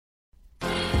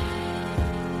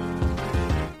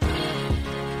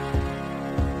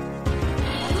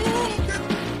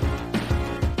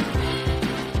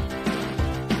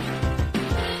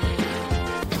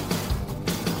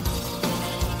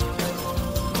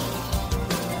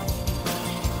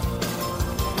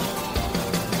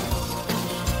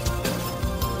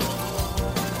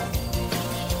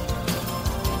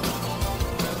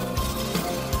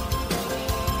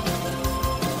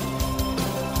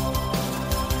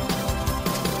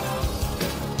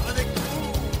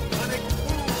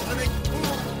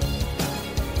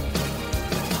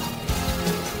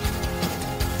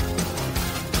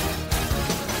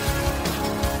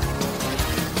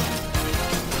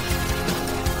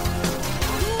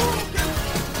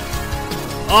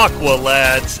Aqua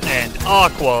Lads and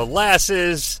Aqua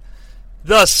Lasses,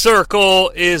 the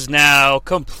circle is now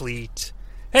complete.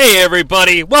 Hey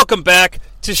everybody, welcome back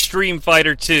to Stream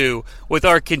Fighter 2 with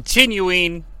our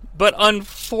continuing, but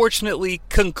unfortunately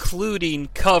concluding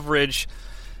coverage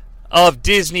of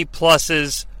Disney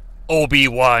Plus's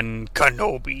Obi-Wan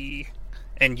Kenobi.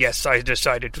 And yes, I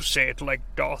decided to say it like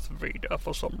Darth Vader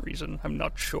for some reason. I'm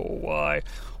not sure why.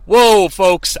 Whoa,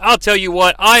 folks, I'll tell you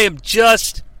what, I am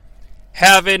just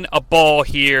having a ball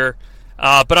here.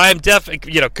 But I am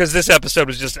definitely, because this episode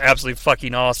was just absolutely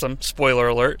fucking awesome. Spoiler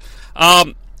alert.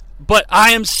 But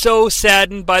I am so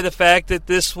saddened by the fact that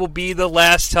this will be the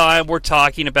last time we're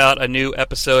talking about a new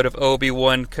episode of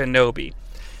Obi-Wan Kenobi.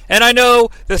 And I know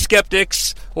the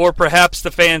skeptics, or perhaps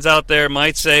the fans out there,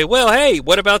 might say, well, hey,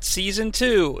 what about Season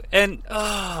 2? And,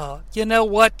 you know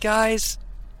what, guys?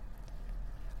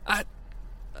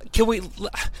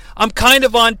 I'm kind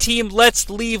of on team let's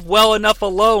leave well enough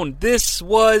alone. This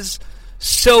was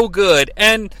so good.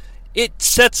 And it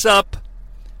sets up...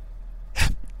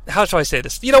 How shall I say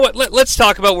this? You know what? Let's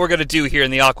talk about what we're going to do here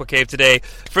in the Aqua Cave today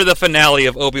for the finale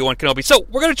of Obi-Wan Kenobi. So,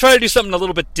 we're going to try to do something a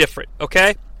little bit different,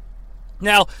 okay?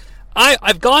 Now,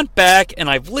 I've gone back and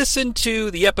I've listened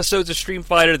to the episodes of Stream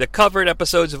Fighter, the covered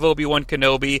episodes of Obi-Wan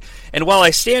Kenobi, and while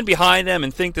I stand behind them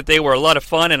and think that they were a lot of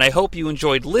fun, and I hope you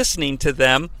enjoyed listening to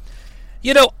them,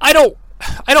 I don't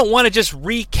want to just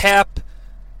recap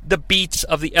the beats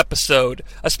of the episode,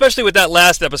 especially with that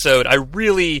last episode. I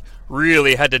really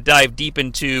had to dive deep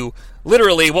into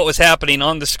literally what was happening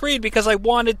on the screen because I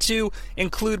wanted to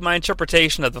include my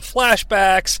interpretation of the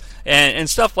flashbacks and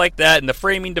stuff like that and the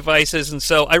framing devices. And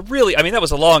so that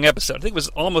was a long episode. I think it was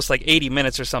almost like 80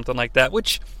 minutes or something like that,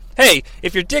 which, hey,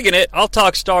 if you're digging it, I'll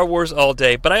talk Star Wars all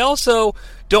day. But I also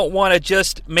don't want to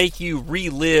just make you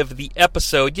relive the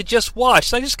episode you just watched.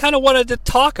 So I just kind of wanted to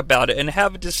talk about it and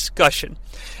have a discussion.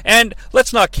 And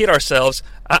let's not kid ourselves.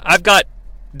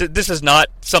 This is not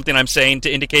something I'm saying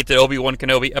to indicate that Obi-Wan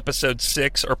Kenobi Episode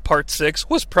 6 or Part 6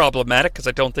 was problematic, because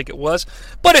I don't think it was.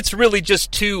 But it's really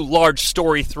just two large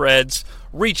story threads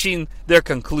reaching their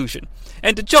conclusion.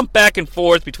 And to jump back and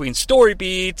forth between story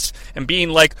beats and being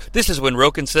like, this is when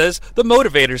Roken says the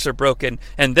motivators are broken,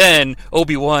 and then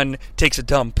Obi-Wan takes a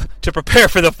dump to prepare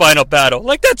for the final battle.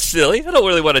 Like, that's silly. I don't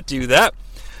really want to do that.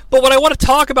 But what I want to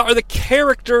talk about are the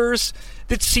characters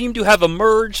that seem to have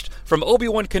emerged from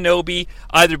Obi-Wan Kenobi,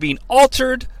 either being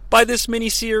altered by this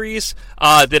miniseries,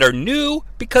 that are new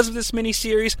because of this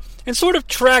miniseries, and sort of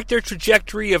track their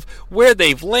trajectory of where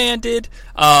they've landed,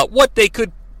 what they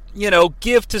could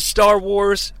give to Star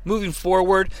Wars moving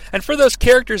forward. And for those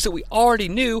characters that we already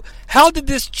knew, how did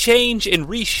this change and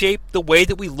reshape the way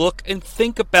that we look and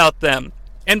think about them?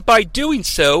 And by doing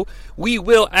so, we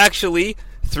will actually,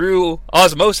 through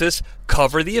osmosis,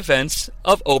 cover the events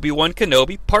of Obi-Wan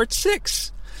Kenobi Part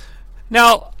 6.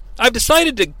 Now, I've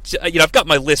decided to, I've got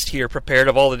my list here prepared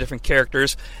of all the different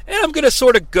characters, and I'm going to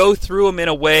sort of go through them in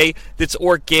a way that's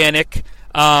organic.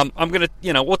 I'm going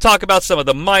to, we'll talk about some of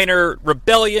the minor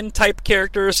rebellion type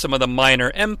characters, some of the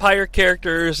minor empire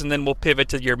characters, and then we'll pivot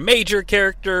to your major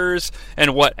characters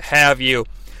and what have you.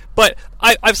 But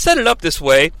I've set it up this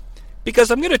way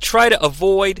because I'm going to try to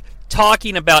avoid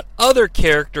talking about other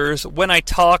characters when I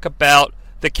talk about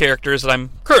the characters that I'm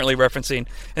currently referencing.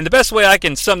 And the best way I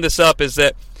can sum this up is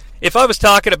that if I was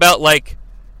talking about, like,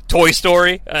 Toy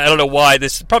Story, I don't know why,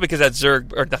 probably because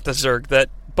that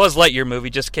Buzz Lightyear movie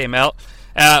just came out,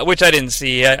 which I didn't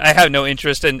see. I have no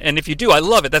interest, and if you do, I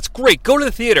love it. That's great. Go to the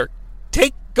theater.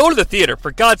 Go to the theater.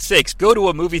 For God's sakes, go to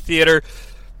a movie theater.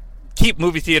 Keep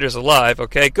movie theaters alive,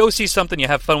 okay? Go see something you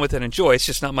have fun with and enjoy. It's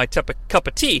just not my cup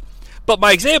of tea. But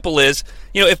my example is,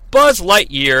 if Buzz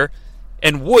Lightyear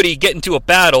and Woody get into a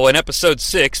battle in Episode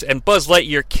 6 and Buzz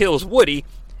Lightyear kills Woody,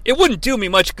 it wouldn't do me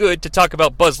much good to talk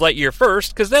about Buzz Lightyear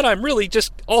first, because then I'm really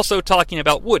just also talking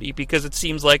about Woody, because it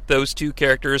seems like those two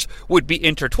characters would be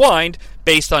intertwined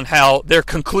based on how their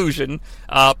conclusion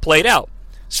played out.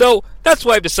 So that's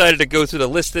why I've decided to go through the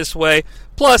list this way.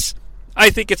 Plus, I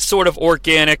think it's sort of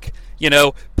organic,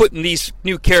 putting these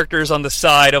new characters on the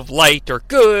side of light or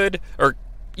good, or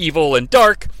evil and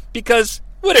dark, because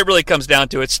when it really comes down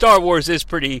to it, Star Wars is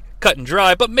pretty cut and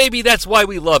dry, but maybe that's why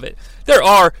we love it. There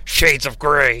are shades of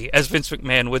gray, as Vince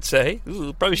McMahon would say.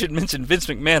 Ooh, probably shouldn't mention Vince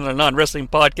McMahon on a non-wrestling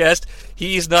podcast.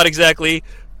 He's not exactly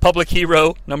public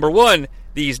hero number one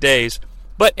these days.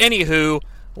 But anywho,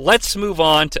 let's move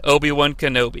on to Obi-Wan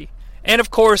Kenobi. And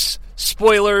of course,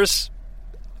 spoilers,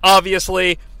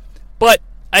 obviously, but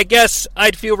I guess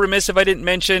I'd feel remiss if I didn't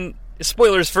mention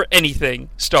spoilers for anything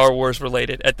Star Wars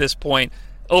related at this point.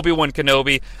 Obi-Wan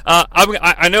Kenobi.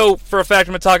 I know for a fact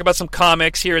I'm going to talk about some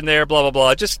comics here and there, blah, blah,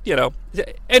 blah. Just,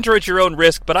 enter at your own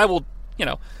risk, but I will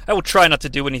try not to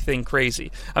do anything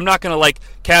crazy. I'm not going to,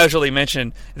 casually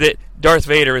mention that Darth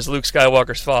Vader is Luke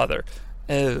Skywalker's father.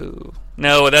 Oh,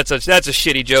 no, that's a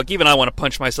shitty joke. Even I want to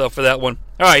punch myself for that one.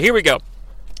 All right, here we go.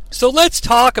 So let's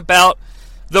talk about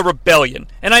the Rebellion.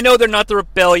 And I know they're not the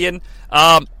Rebellion.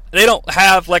 They don't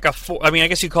have I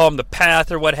guess you call them the Path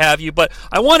or what have you, but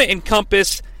I want to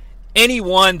encompass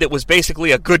anyone that was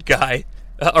basically a good guy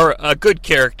or a good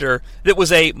character that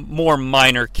was a more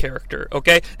minor character,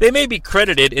 okay? They may be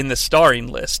credited in the starring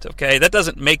list, okay? That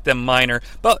doesn't make them minor,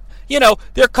 but,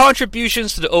 their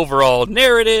contributions to the overall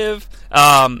narrative,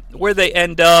 where they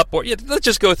end up, let's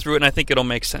just go through it and I think it'll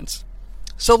make sense.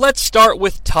 So let's start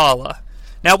with Tala.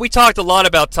 Now, we talked a lot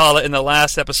about Tala in the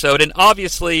last episode, and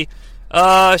obviously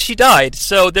she died,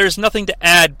 so there's nothing to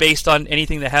add based on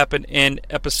anything that happened in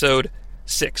episode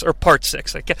 6, or part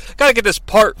 6. I gotta get this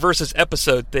part versus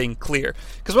episode thing clear.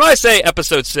 Because when I say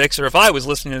episode 6, or if I was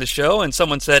listening to the show and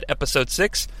someone said episode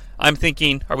 6, I'm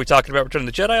thinking, are we talking about Return of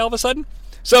the Jedi all of a sudden?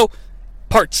 So,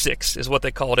 part 6 is what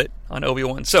they called it on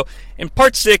Obi-Wan. So, in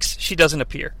part 6, she doesn't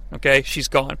appear, okay? She's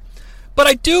gone. But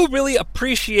I do really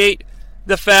appreciate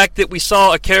the fact that we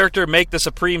saw a character make the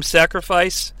supreme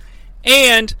sacrifice,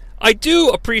 and I do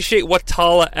appreciate what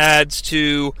Tala adds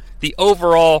to the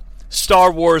overall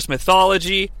Star Wars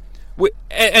mythology,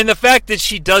 and the fact that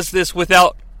she does this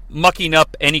without mucking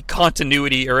up any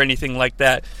continuity or anything like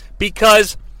that.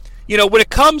 Because, when it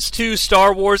comes to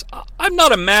Star Wars, I'm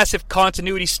not a massive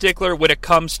continuity stickler when it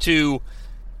comes to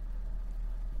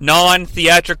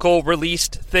non-theatrical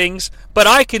released things, but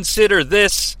I consider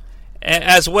this,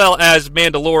 as well as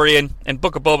Mandalorian and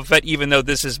Book of Boba Fett, even though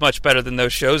this is much better than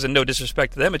those shows, and no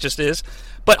disrespect to them, it just is.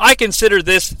 But I consider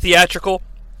this theatrical.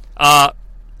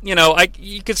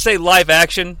 You could say live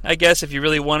action, I guess, if you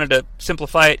really wanted to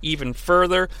simplify it even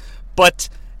further. But,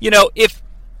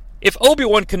 if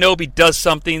Obi-Wan Kenobi does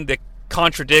something that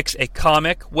contradicts a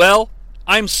comic, well,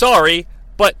 I'm sorry,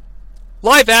 but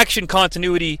live action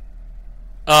continuity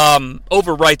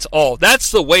overwrites all. That's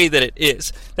the way that it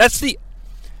is.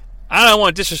 I don't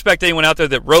want to disrespect anyone out there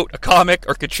that wrote a comic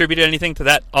or contributed anything to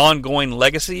that ongoing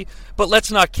legacy, but let's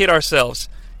not kid ourselves.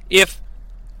 If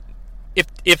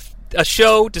a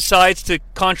show decides to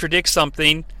contradict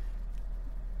something,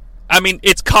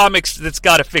 it's comics that's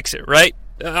got to fix it, right?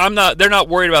 They're not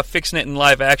worried about fixing it in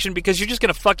live action because you're just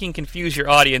going to fucking confuse your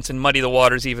audience and muddy the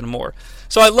waters even more.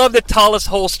 So I love that Tala's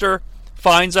holster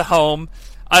finds a home.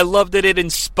 I love that it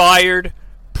inspired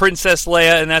Princess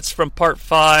Leia, and that's from part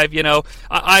 5.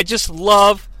 I just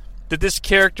love that this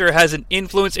character has an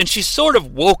influence, and she sort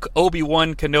of woke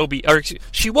Obi-Wan Kenobi, or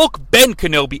she woke Ben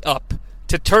Kenobi up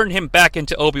to turn him back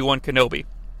into Obi-Wan Kenobi.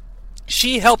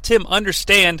 She helped him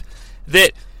understand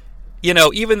that,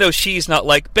 even though she's not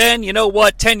like Ben,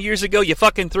 10 years ago you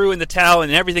fucking threw in the towel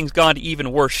and everything's gone to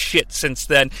even worse shit since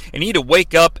then, and you need to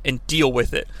wake up and deal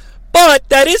with it. But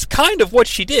that is kind of what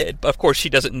she did. Of course, she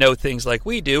doesn't know things like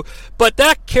we do. But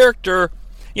that character,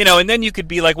 and then you could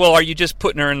be like, well, are you just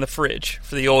putting her in the fridge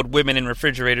for the old women in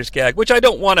refrigerators gag? Which I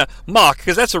don't want to mock,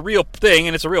 because that's a real thing,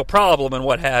 and it's a real problem, and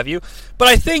what have you. But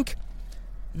I think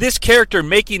this character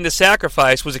making the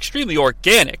sacrifice was extremely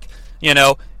organic.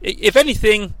 If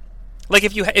anything,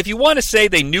 if you want to say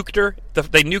they nuked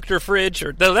her fridge,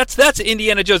 or that's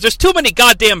Indiana Jones. There's too many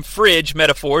goddamn fridge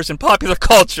metaphors in popular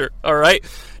culture, all right?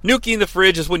 Nuking the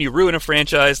fridge is when you ruin a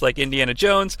franchise like Indiana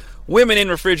Jones. Women in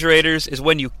refrigerators is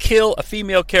when you kill a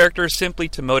female character simply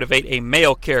to motivate a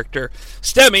male character,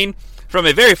 stemming from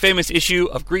a very famous issue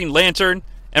of Green Lantern,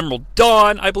 Emerald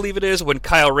Dawn, I believe it is, when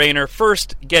Kyle Rayner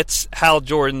first gets Hal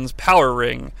Jordan's power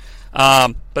ring.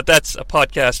 But that's a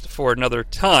podcast for another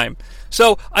time.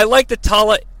 So I like that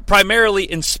Tala primarily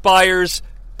inspires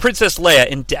Princess Leia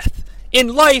in death.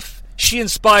 In life, she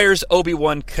inspires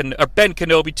Ben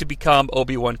Kenobi to become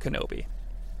Obi-Wan Kenobi.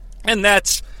 And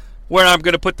that's where I'm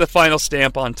going to put the final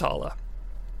stamp on Tala.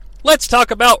 Let's talk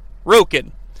about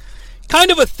Roken. Kind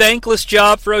of a thankless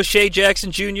job for O'Shea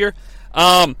Jackson Jr.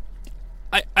 I'm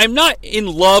not in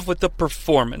love with the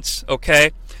performance,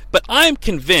 okay? But I'm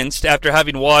convinced, after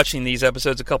having watching these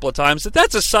episodes a couple of times, that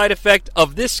that's a side effect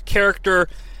of this character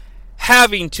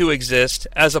having to exist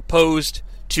as opposed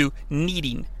to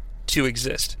needing to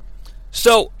exist.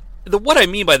 So, what I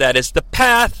mean by that is the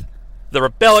path, the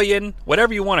rebellion,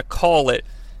 whatever you want to call it,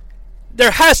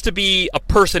 there has to be a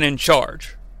person in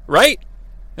charge, right?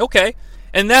 Okay.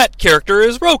 And that character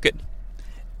is Roken.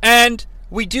 And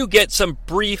we do get some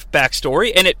brief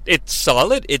backstory, and it's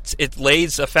solid. It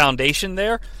lays a foundation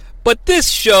there. But this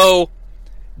show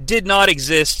did not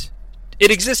exist.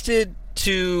 It existed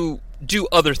to do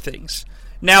other things.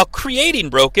 Now, creating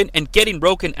Roken and getting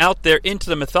Roken out there into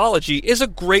the mythology is a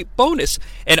great bonus,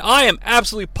 and I am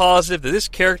absolutely positive that this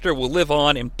character will live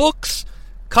on in books,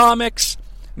 comics,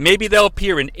 maybe they'll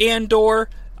appear in Andor.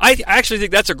 I actually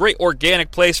think that's a great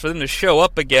organic place for them to show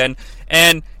up again,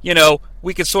 and,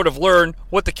 we can sort of learn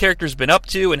what the character's been up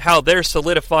to and how they're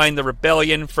solidifying the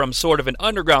rebellion from sort of an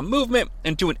underground movement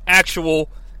into an actual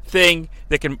thing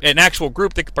an actual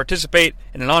group that can participate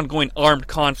in an ongoing armed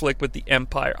conflict with the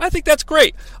Empire. I think that's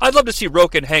great. I'd love to see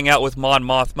Roken hang out with Mon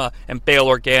Mothma and Bail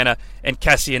Organa and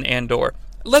Cassian Andor.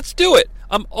 Let's do it.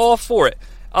 I'm all for it.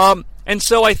 And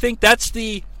so I think that's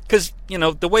because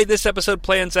the way this episode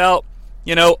plans out,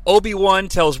 Obi-Wan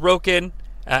tells Roken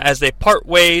as they part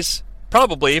ways,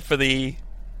 probably for the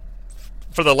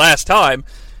last time,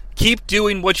 keep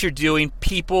doing what you're doing.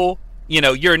 People,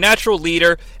 you're a natural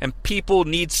leader, and people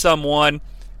need someone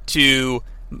to,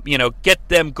 get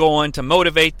them going, to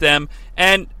motivate them.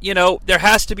 And, there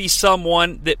has to be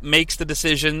someone that makes the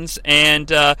decisions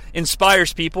and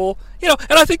inspires people, and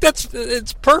I think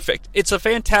it's perfect. It's a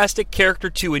fantastic character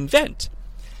to invent.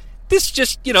 This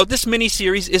this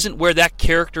miniseries isn't where that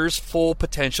character's full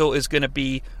potential is going to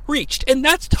be reached, and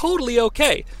that's totally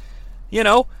okay.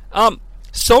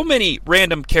 So many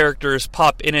random characters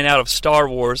pop in and out of Star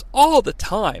Wars all the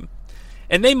time,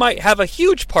 and they might have a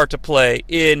huge part to play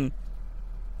in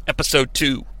Episode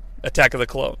 2, Attack of the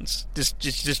Clones.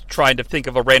 Just trying to think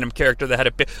of a random character that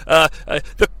had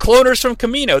the cloners from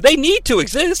Kamino. They need to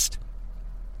exist,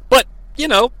 but they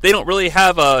don't really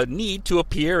have a need to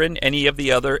appear in any of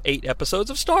the other 8 episodes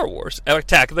of Star Wars.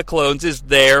 Attack of the Clones is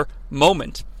their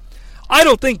moment. I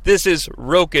don't think this is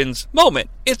Roken's moment.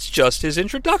 It's just his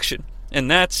introduction. And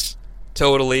that's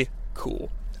totally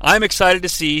cool. I'm excited to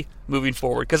see moving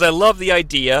forward because I love the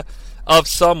idea of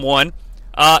someone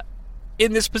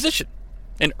in this position,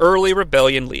 an early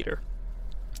rebellion leader.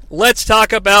 Let's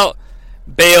talk about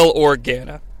Bail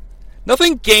Organa.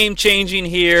 Nothing game-changing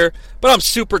here, but I'm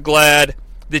super glad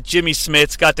that Jimmy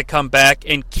Smits got to come back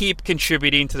and keep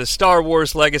contributing to the Star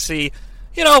Wars legacy.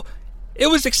 It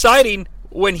was exciting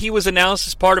when he was announced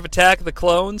as part of Attack of the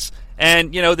Clones,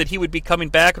 and, that he would be coming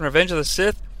back in Revenge of the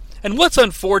Sith. And what's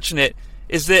unfortunate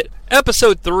is that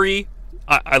Episode 3,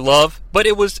 I love, but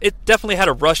it definitely had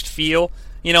a rushed feel.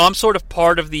 I'm sort of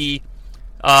part of the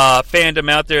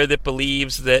fandom out there that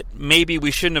believes that maybe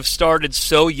we shouldn't have started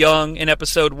so young in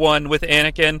Episode 1 with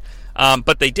Anakin,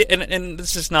 but they did, and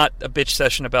this is not a bitch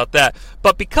session about that,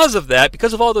 but because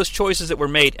of all those choices that were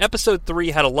made, Episode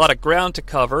 3 had a lot of ground to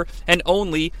cover, and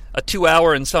only a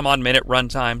 2-hour and some odd minute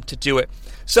runtime to do it.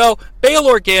 So, Bail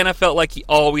Organa felt like he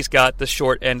always got the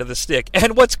short end of the stick,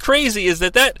 and what's crazy is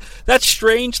that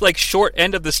strange, short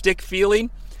end of the stick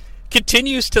feeling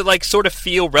continues to sort of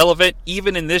feel relevant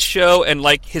even in this show and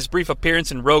his brief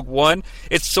appearance in Rogue One.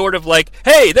 It's sort of like,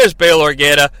 hey, there's Bail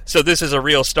Organa, so this is a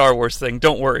real Star Wars thing.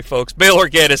 Don't worry, folks. Bail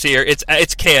Organa's here.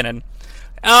 It's canon.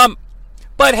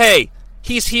 But hey,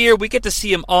 he's here. We get to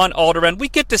see him on Alderaan. We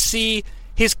get to see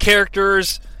his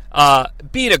characters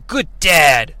being a good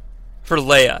dad for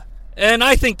Leia. And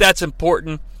I think that's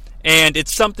important, and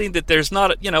it's something that there's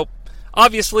not,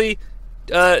 obviously,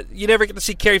 you never get to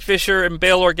see Carrie Fisher and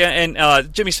Bail Organa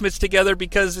and Jimmy Smits together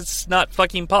because it's not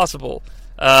fucking possible.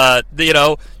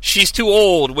 She's too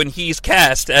old when he's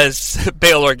cast as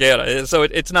Bail Organa, so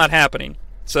it's not happening.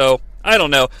 So, I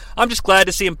don't know. I'm just glad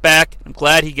to see him back. I'm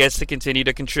glad he gets to continue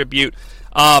to contribute.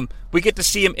 We get to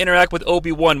see him interact with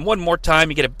Obi-Wan one more time.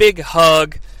 You get a big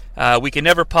hug. We can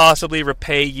never possibly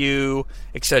repay you,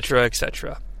 etc.,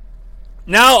 etc.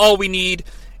 Now all we need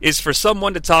is for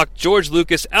someone to talk George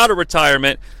Lucas out of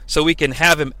retirement so we can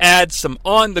have him add some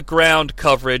on-the-ground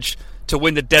coverage to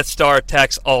when the Death Star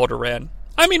attacks Alderaan.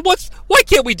 I mean, why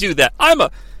can't we do that? I'm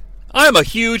a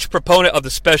huge proponent of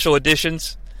the special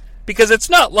editions because it's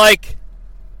not like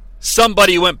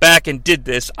somebody went back and did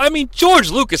this. I mean,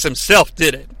 George Lucas himself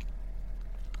did it.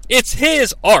 It's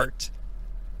his art.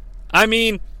 I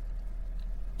mean,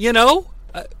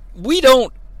 we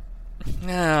don't.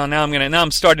 Now I'm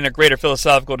starting a greater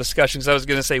philosophical discussion because I was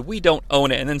going to say we don't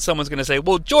own it, and then someone's going to say,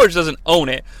 well, George doesn't own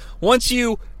it. Once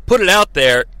you put it out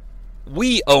there,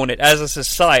 we own it as a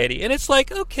society, and it's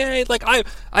like, okay,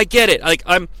 I get it,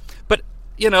 but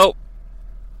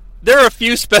there are a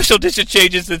few special edition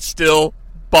changes that still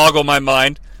boggle my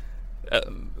mind,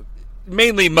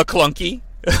 mainly McClunky,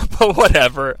 but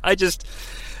whatever.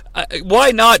 Why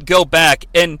not go back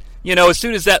and as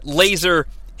soon as that laser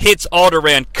hits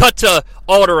Alderaan, cut to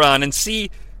Alderaan and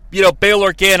see, Bail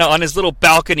Organa on his little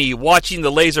balcony watching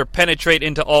the laser penetrate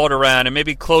into Alderaan and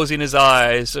maybe closing his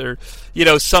eyes or,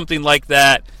 something like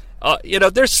that.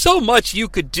 There's so much you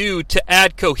could do to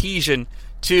add cohesion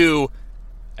to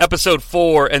Episode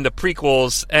 4 and the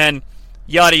prequels and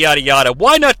yada yada yada.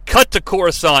 Why not cut to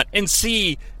Coruscant and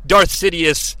see Darth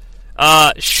Sidious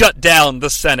shut down the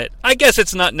Senate? I guess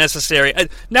it's not necessary.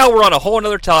 Now we're on a whole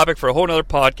other topic for a whole other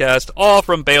podcast, all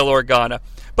from Bail Organa.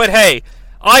 But hey,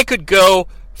 I could go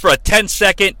for a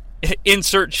 10-second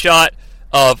insert shot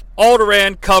of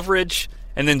Alderaan coverage,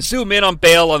 and then zoom in on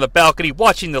Bail on the balcony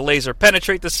watching the laser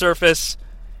penetrate the surface,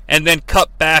 and then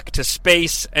cut back to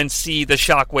space and see the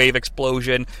shockwave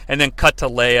explosion, and then cut to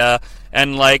Leia,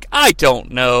 and I don't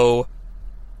know.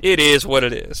 It is what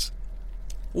it is.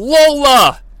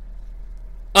 Lola!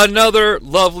 Another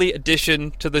lovely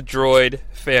addition to the droid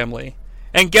family.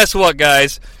 And guess what,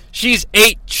 guys? She's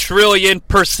 8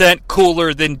 trillion%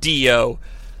 cooler than Dio.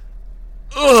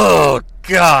 Oh,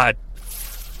 God.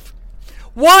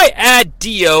 Why add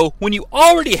Dio when you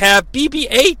already have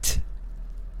BB-8?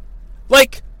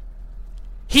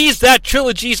 He's that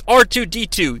trilogy's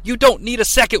R2-D2. You don't need a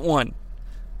second one.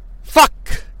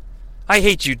 Fuck. I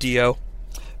hate you, Dio.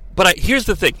 But here's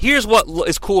the thing. Here's what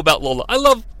is cool about Lola. I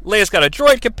love Leia's got a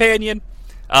droid companion.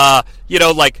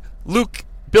 Luke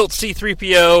built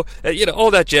C-3PO.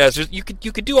 All that jazz. You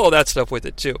could do all that stuff with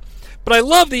it, too. But I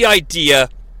love the idea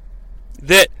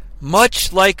that,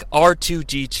 much like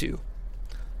R2-D2,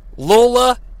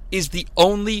 Lola is the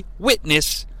only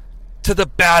witness to the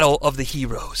Battle of the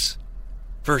Heroes,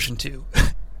 version 2,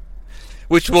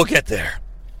 which we'll get there.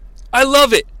 I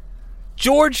love it.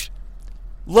 George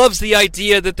loves the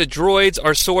idea that the droids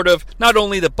are sort of not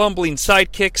only the bumbling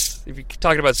sidekicks, if you're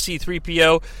talking about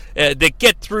C-3PO, that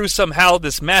get through somehow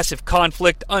this massive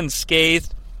conflict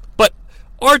unscathed, but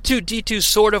R2-D2's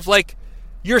sort of like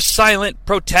your silent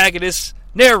protagonist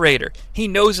narrator. He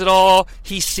knows it all,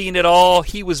 he's seen it all,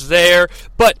 he was there,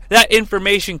 but that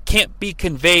information can't be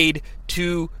conveyed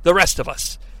to the rest of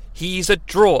us. He's a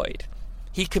droid.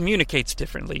 He communicates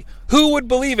differently. Who would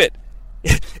believe it?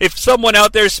 If someone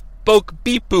out there spoke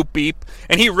beep boop beep,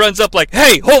 and he runs up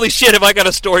hey, holy shit, have I got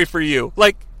a story for you?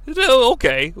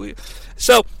 Okay.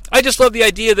 So, I just love the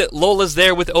idea that Lola's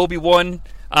there with Obi-Wan.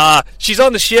 She's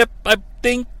on the ship, I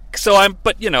think,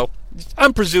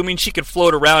 I'm presuming she could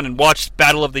float around and watch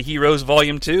Battle of the Heroes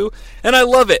Volume 2, and I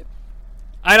love it.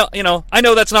 I know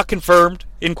that's not confirmed,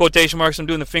 in quotation marks, I'm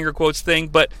doing the finger quotes thing,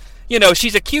 but,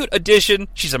 she's a cute addition,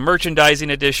 she's a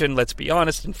merchandising addition, let's be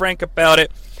honest and frank about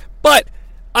it, but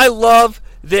I love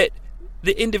that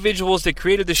the individuals that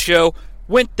created the show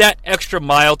went that extra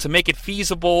mile to make it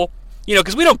feasible,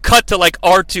 because we don't cut to,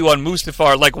 R2 on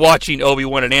Mustafar, watching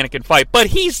Obi-Wan and Anakin fight, but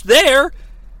he's there,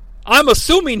 I'm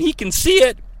assuming he can see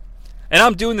it. And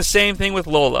I'm doing the same thing with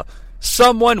Lola.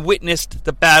 Someone witnessed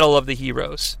the Battle of the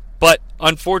Heroes, but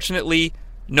unfortunately,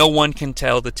 no one can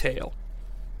tell the tale.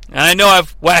 And I know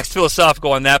I've waxed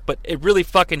philosophical on that, but it really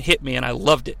fucking hit me, and I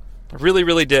loved it. I really,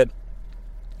 really did.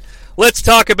 Let's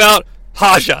talk about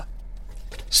Haja.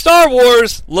 Star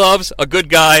Wars loves a good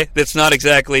guy that's not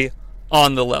exactly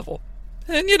on the level.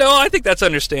 And, I think that's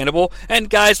understandable. And,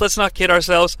 guys, let's not kid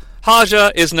ourselves.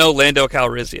 Haja is no Lando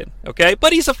Calrissian, okay?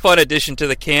 But he's a fun addition to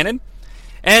the canon.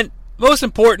 And most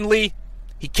importantly,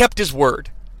 he kept his word.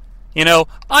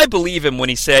 I believe him when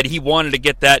he said he wanted to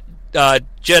get that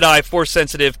Jedi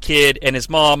Force-sensitive kid and his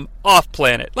mom off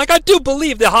planet. I do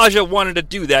believe that Haja wanted to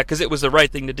do that because it was the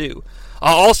right thing to do.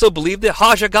 I also believe that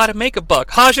Haja got to make a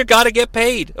buck. Haja got to get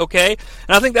paid, okay?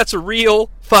 And I think that's a real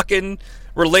fucking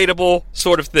relatable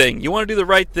sort of thing. You want to do the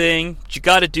right thing, but you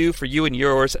got to do for you and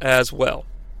yours as well.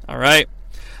 All right?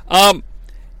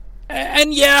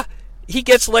 And yeah, he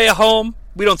gets Leia home.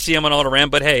 We don't see him on Alderaan,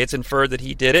 but hey, it's inferred that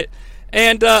he did it.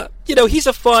 And, he's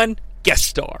a fun guest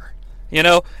star, And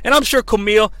I'm sure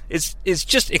Kumail is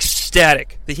just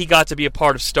ecstatic that he got to be a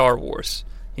part of Star Wars,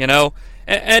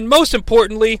 And most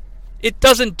importantly, it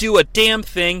doesn't do a damn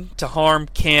thing to harm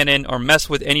canon or mess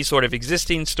with any sort of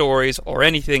existing stories or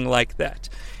anything like that.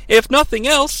 If nothing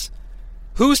else,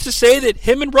 who's to say that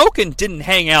him and Roken didn't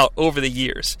hang out over the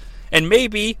years? And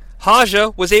maybe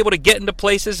Haja was able to get into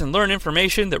places and learn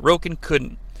information that Roken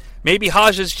couldn't. Maybe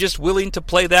Haja's just willing to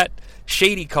play that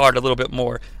shady card a little bit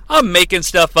more. I'm making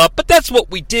stuff up, but that's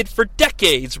what we did for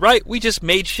decades, right? We just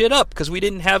made shit up because we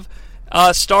didn't have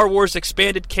Star Wars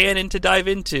expanded canon to dive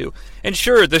into. And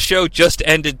sure, the show just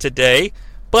ended today,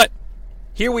 but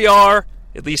here we are,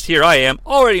 at least here I am,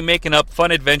 already making up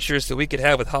fun adventures that we could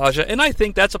have with Haja, and I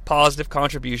think that's a positive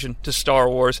contribution to Star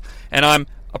Wars, and I'm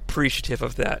appreciative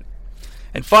of that.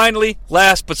 And finally,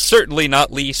 last but certainly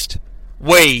not least,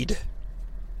 Wade.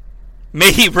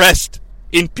 May he rest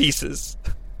in pieces.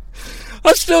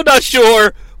 I'm still not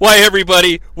sure why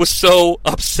everybody was so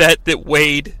upset that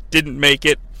Wade didn't make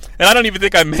it. And I don't even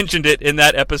think I mentioned it in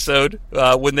that episode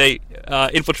when they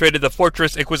infiltrated the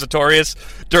Fortress Inquisitorius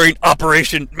during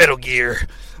Operation Metal Gear.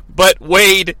 But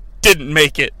Wade didn't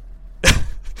make it.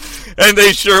 And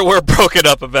they sure were broken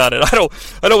up about it.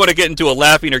 I don't want to get into a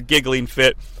laughing or giggling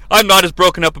fit. I'm not as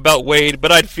broken up about Wade,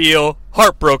 but I'd feel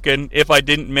heartbroken if I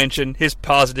didn't mention his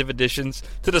positive additions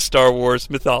to the Star Wars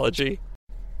mythology.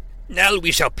 Now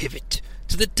we shall pivot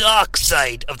to the dark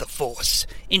side of the Force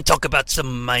and talk about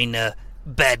some minor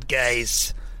bad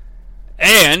guys.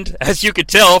 And, as you could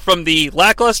tell from the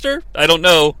lackluster,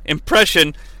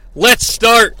 impression, let's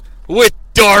start with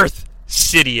Darth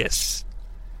Sidious.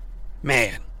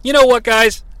 Man, you know what,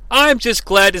 guys? I'm just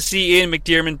glad to see Ian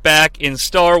McDiarmid back in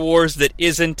Star Wars that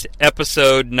isn't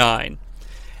Episode 9.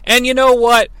 And you know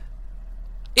what?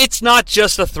 It's not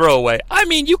just a throwaway. I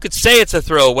mean, you could say it's a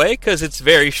throwaway because it's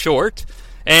very short,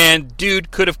 and dude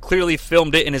could have clearly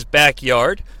filmed it in his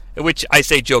backyard, which I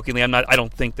say jokingly. I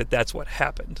don't think that that's what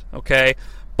happened, okay?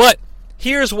 But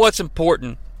here's what's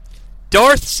important.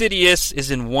 Darth Sidious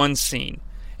is in one scene,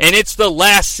 and it's the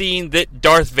last scene that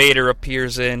Darth Vader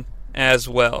appears in as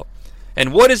well.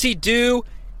 And what does he do?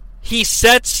 He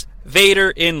sets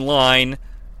Vader in line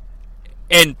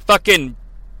and fucking,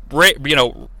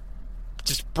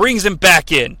 just brings him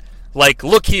back in. Like,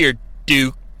 look here,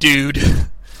 dude. I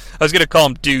was going to call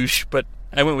him douche, but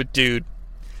I went with dude.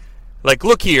 Like,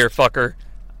 look here, fucker.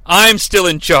 I'm still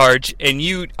in charge, and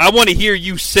I want to hear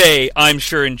you say I'm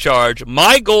sure in charge.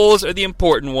 My goals are the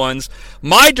important ones.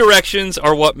 My directions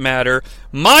are what matter.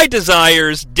 My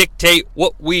desires dictate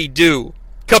what we do.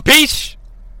 Capiche?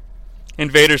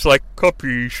 And Vader's like,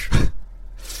 capiche.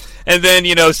 And then,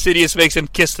 Sidious makes him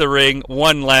kiss the ring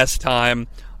one last time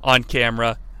on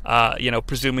camera,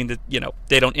 presuming that,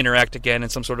 they don't interact again in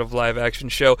some sort of live-action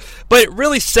show. But it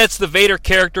really sets the Vader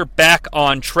character back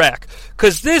on track.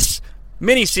 Because this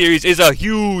miniseries is a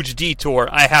huge detour,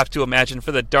 I have to imagine,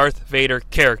 for the Darth Vader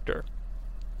character.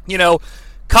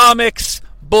 Comics,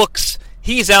 books,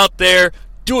 he's out there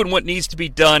doing what needs to be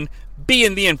done,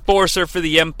 being the enforcer for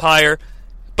the Empire,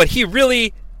 but he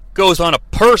really goes on a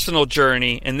personal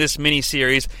journey in this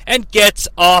miniseries and gets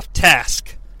off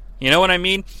task. You know what I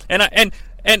mean? And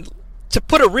to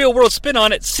put a real world spin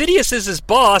on it, Sidious is his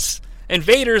boss, and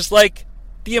Vader's like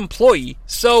the employee.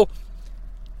 So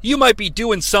you might be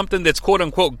doing something that's quote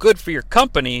unquote good for your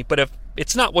company, but if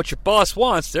it's not what your boss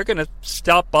wants, they're gonna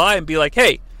stop by and be like,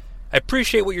 hey, I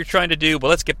appreciate what you're trying to do, but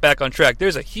let's get back on track.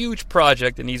 There's a huge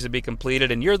project that needs to be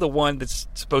completed, and you're the one that's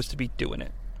supposed to be doing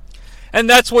it. And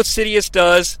that's what Sidious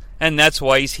does, and that's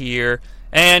why he's here.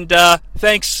 And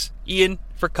thanks, Ian,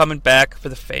 for coming back for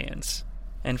the fans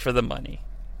and for the money.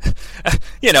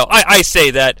 I say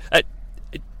that.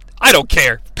 I don't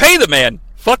care. Pay the man.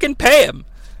 Fucking pay him.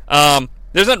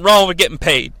 There's nothing wrong with getting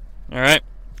paid. All right?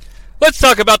 Let's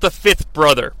talk about the fifth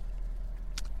brother.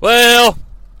 Well,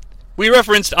 we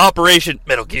referenced Operation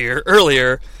Metal Gear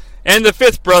earlier, and the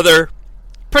fifth brother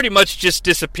pretty much just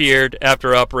disappeared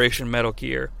after Operation Metal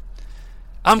Gear.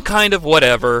 I'm kind of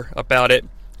whatever about it.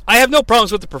 I have no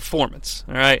problems with the performance,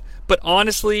 all right? But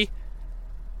honestly,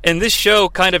 and this show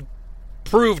kind of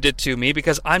proved it to me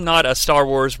because I'm not a Star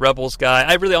Wars Rebels guy.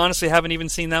 I really honestly haven't even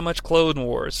seen that much Clone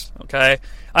Wars, okay?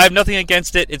 I have nothing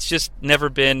against it. It's just never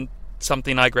been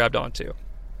something I grabbed onto.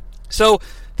 So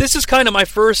this is kind of my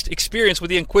first experience with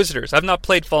the Inquisitors. I've not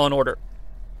played Fallen Order.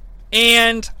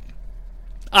 And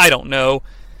I don't know.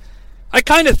 I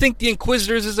kind of think the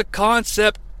Inquisitors as a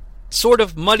concept sort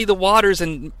of muddy the waters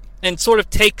and sort of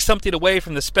take something away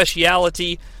from the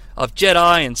speciality of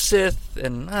Jedi and Sith,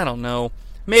 and I don't know.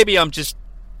 Maybe I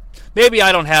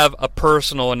don't have a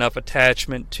personal enough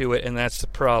attachment to it, and that's the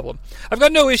problem. I've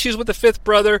got no issues with the fifth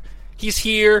brother. He's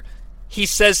here. He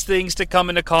says things to come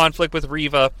into conflict with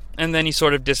Reva, and then he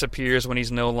sort of disappears when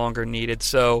he's no longer needed,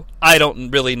 so I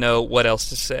don't really know what else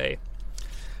to say.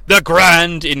 The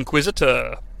Grand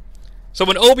Inquisitor. So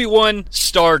when Obi-Wan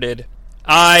started,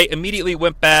 I immediately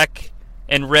went back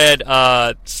and read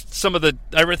some of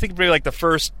I think maybe like the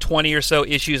first 20 or so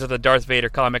issues of the Darth Vader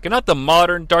comic, and not the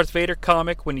modern Darth Vader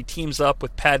comic when he teams up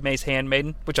with Padme's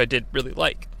handmaiden, which I did really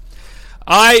like.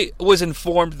 I was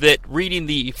informed that reading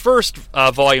the first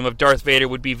volume of Darth Vader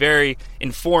would be very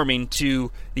informing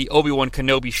to the Obi-Wan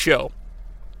Kenobi show.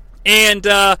 And,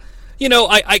 I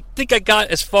think I got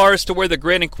as far as to where the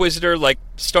Grand Inquisitor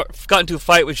got into a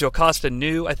fight with Jocasta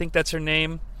Nu, I think that's her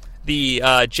name, the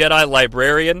Jedi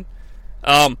librarian.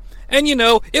 And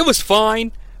it was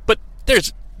fine, but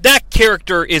that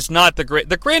character is not the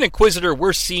Grand Inquisitor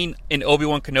we're seeing in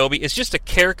Obi-Wan Kenobi is just a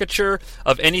caricature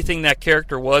of anything that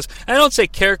character was. And I don't say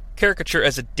caricature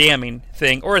as a damning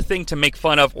thing or a thing to make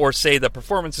fun of or say the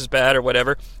performance is bad or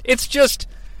whatever. It's just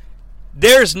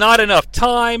there's not enough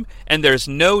time, and there's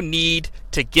no need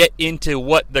to get into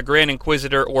what the Grand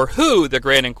Inquisitor or who the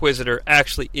Grand Inquisitor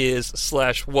actually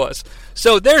is/was.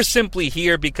 So they're simply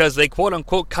here because they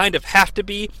quote-unquote kind of have to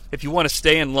be if you want to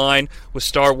stay in line with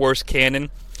Star Wars canon.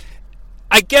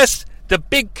 I guess the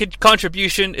big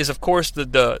contribution is, of course,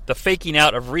 the faking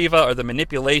out of Reva, or the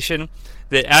manipulation,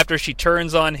 that after she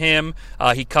turns on him,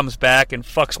 he comes back and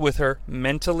fucks with her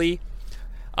mentally.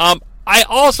 I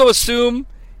also assume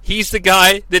he's the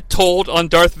guy that told on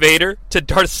Darth Vader to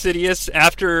Darth Sidious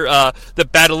after the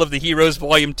Battle of the Heroes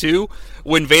Volume 2,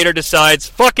 when Vader decides,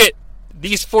 fuck it,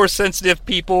 these Force-sensitive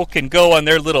people can go on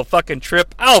their little fucking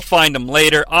trip. I'll find them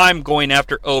later. I'm going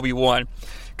after Obi-Wan.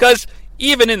 Because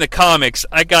even in the comics,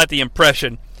 I got the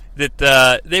impression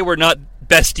that they were not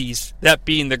besties, that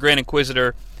being the Grand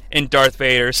Inquisitor and Darth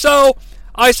Vader. So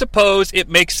I suppose it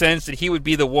makes sense that he would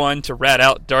be the one to rat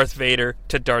out Darth Vader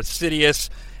to Darth Sidious.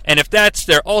 And if that's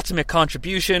their ultimate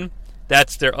contribution,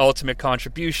 that's their ultimate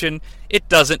contribution. It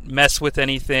doesn't mess with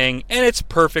anything, and it's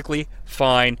perfectly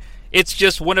fine. It's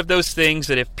just one of those things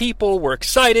that if people were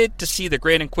excited to see the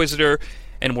Grand Inquisitor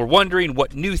and were wondering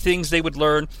what new things they would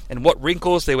learn and what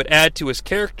wrinkles they would add to his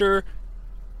character,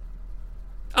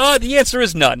 the answer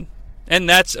is none. And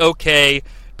that's okay,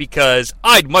 because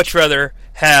I'd much rather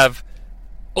have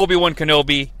Obi-Wan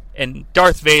Kenobi and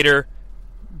Darth Vader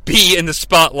be in the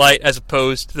spotlight as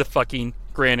opposed to the fucking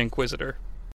Grand Inquisitor.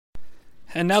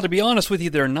 And now, to be honest with you,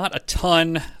 there are not a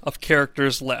ton of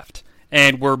characters left.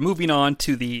 And we're moving on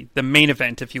to the main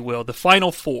event, if you will, the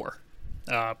final four,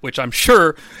 which I'm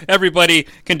sure everybody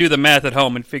can do the math at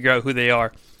home and figure out who they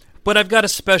are. But I've got a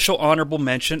special honorable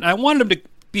mention. I wanted them to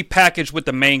be packaged with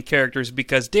the main characters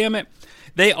because, damn it,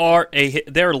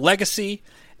 they're legacy,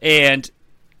 and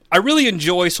I really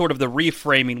enjoy sort of the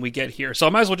reframing we get here, so I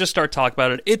might as well just start talking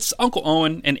about it. It's Uncle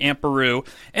Owen and Aunt Beru,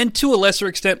 and to a lesser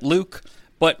extent Luke,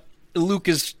 but Luke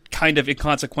is kind of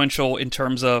inconsequential in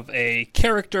terms of a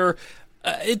character,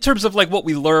 in terms of like what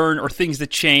we learn or things that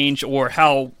change or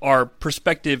how our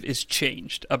perspective is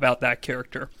changed about that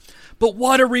character. But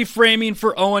what a reframing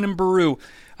for Owen and Beru.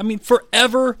 I mean,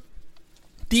 forever,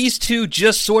 these two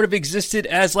just sort of existed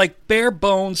as like bare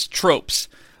bones tropes.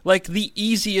 Like the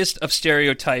easiest of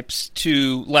stereotypes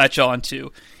to latch on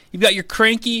to. You've got your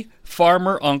cranky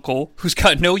farmer uncle who's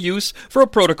got no use for a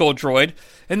protocol droid,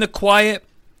 and the quiet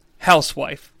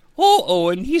housewife. Oh,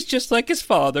 Owen, he's just like his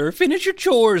father. Finish your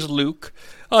chores, Luke.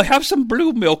 Have some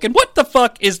blue milk. And what the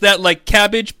fuck is that, like,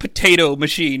 cabbage potato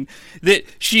machine that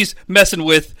she's messing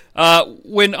with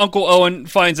when Uncle Owen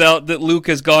finds out that Luke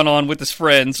has gone on with his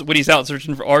friends when he's out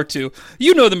searching for R2?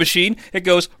 You know the machine. It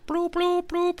goes bloop, bloop,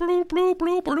 bloop, bloop, bloop,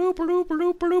 bloop, bloop, bloop,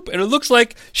 bloop, bloop. And it looks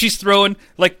like she's throwing,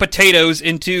 like, potatoes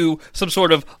into some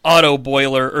sort of auto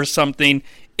boiler or something.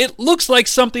 It looks like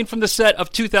something from the set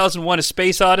of 2001: A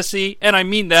Space Odyssey, and I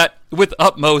mean that with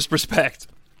utmost respect.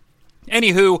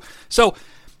 Anywho, so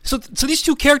these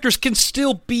two characters can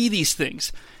still be these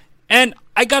things. And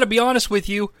I gotta be honest with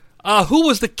you, who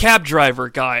was the cab driver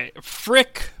guy?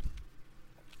 Frick.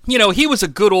 You know, he was a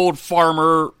good old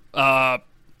farmer,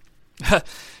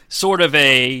 sort of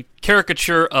a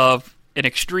caricature of an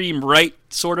extreme right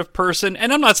sort of person.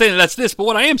 And I'm not saying that that's this, but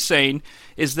what I am saying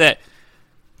is that,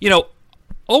 you know,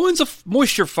 Owen's a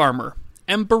moisture farmer,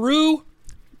 and Beru,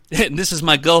 and this is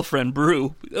my girlfriend,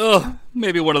 Beru,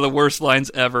 maybe one of the worst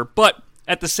lines ever, but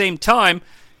at the same time,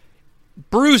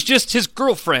 Beru's just his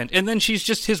girlfriend, and then she's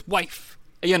just his wife,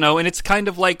 you know, and it's kind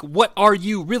of like, what are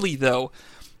you really, though?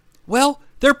 Well,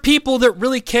 they're people that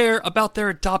really care about their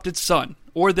adopted son,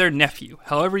 or their nephew,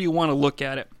 however you want to look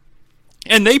at it,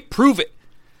 and they prove it.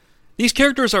 These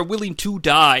characters are willing to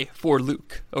die for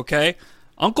Luke, okay?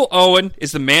 Uncle Owen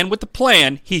is the man with the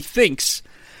plan, he thinks.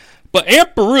 But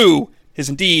Aunt Beru is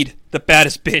indeed the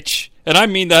baddest bitch. And I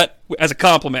mean that as a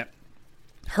compliment.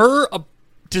 Her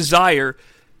desire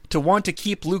to want to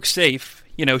keep Luke safe,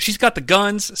 you know, she's got the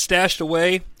guns stashed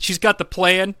away. She's got the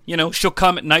plan, you know, she'll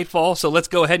come at nightfall, so let's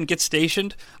go ahead and get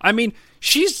stationed. I mean,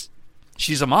 she's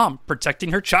a mom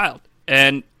protecting her child.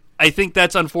 And I think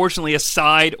that's unfortunately a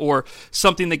side or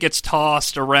something that gets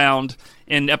tossed around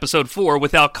in episode 4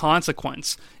 without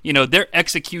consequence. You know, their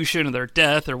execution or their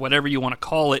death or whatever you want to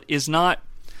call it is not,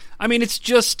 I mean, it's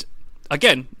just,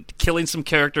 again, killing some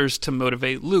characters to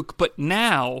motivate Luke. But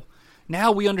now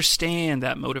we understand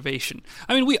that motivation.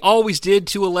 I mean, we always did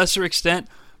to a lesser extent,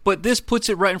 but this puts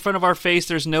it right in front of our face.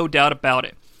 There's no doubt about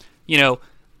it. You know,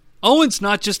 Owen's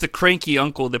not just the cranky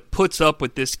uncle that puts up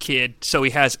with this kid so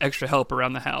he has extra help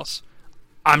around the house.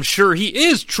 I'm sure he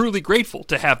is truly grateful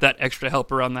to have that extra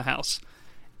help around the house.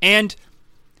 And,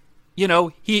 you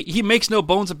know, he makes no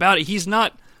bones about it. He's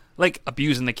not, like,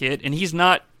 abusing the kid, and he's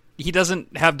not, he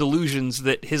doesn't have delusions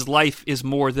that his life is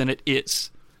more than it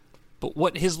is. But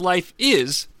what his life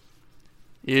is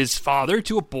father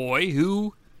to a boy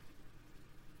who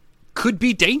could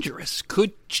be dangerous,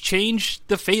 could change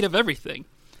the fate of everything.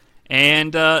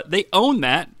 And they own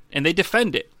that, and they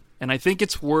defend it. And I think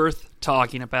it's worth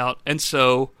talking about. And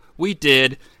so we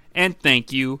did, and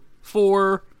thank you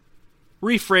for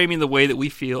reframing the way that we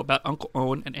feel about Uncle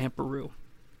Owen and Aunt Beru.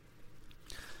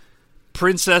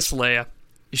 Princess Leia.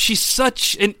 She's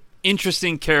such an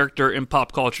interesting character in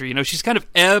pop culture. You know, she's kind of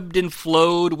ebbed and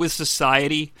flowed with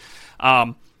society.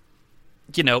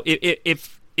 You know,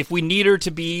 if we need her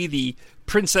to be the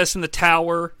princess in the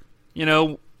tower, you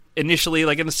know, initially,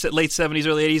 like in the late 70s,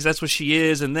 early 80s, that's what she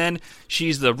is. And then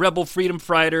she's the rebel freedom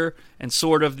fighter and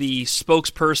sort of the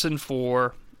spokesperson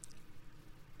for,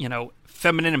 you know,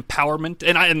 feminine empowerment.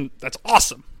 And that's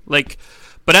awesome. Like,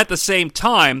 but at the same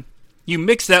time, you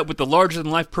mix that with the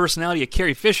larger-than-life personality of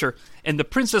Carrie Fisher, and the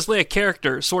Princess Leia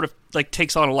character sort of like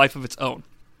takes on a life of its own,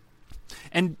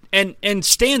 and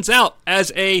stands out as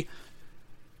an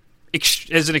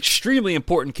extremely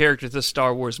important character to the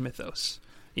Star Wars mythos.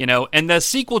 You know, and the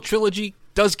sequel trilogy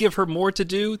does give her more to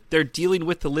do. They're dealing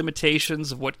with the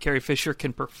limitations of what Carrie Fisher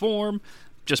can perform.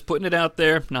 Just putting it out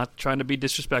there, not trying to be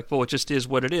disrespectful. It just is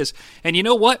what it is. And you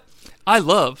know what? I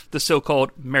love the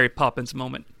so-called Mary Poppins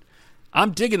moment.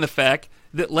 I'm digging the fact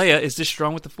that Leia is this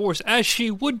strong with the Force, as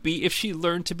she would be if she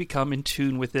learned to become in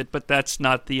tune with it, but that's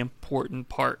not the important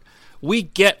part. We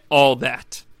get all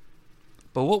that.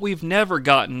 But what we've never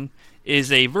gotten is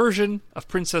a version of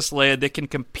Princess Leia that can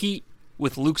compete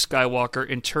with Luke Skywalker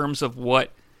in terms of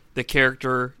what the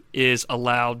character is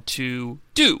allowed to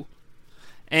do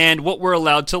and what we're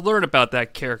allowed to learn about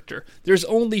that character. There's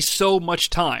only so much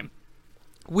time.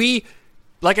 We,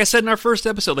 like I said in our first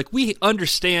episode, like we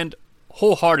understand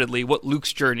wholeheartedly what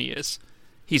Luke's journey is.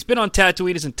 He's been on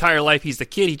Tatooine his entire life. He's the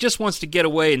kid. He just wants to get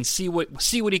away and see what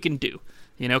he can do.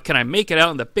 You know, can I make it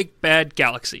out in the big bad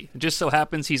galaxy? It just so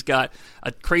happens he's got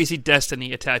a crazy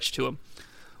destiny attached to him.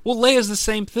 Well, Leia's the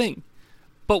same thing.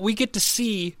 But we get to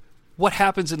see what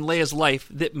happens in Leia's life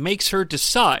that makes her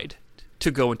decide to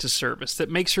go into service, that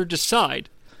makes her decide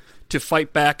to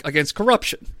fight back against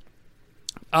corruption.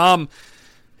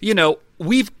 You know,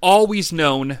 we've always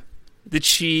known that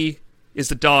she is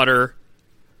the daughter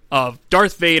of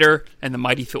Darth Vader and the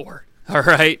mighty Thor. All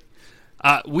right?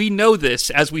 We know this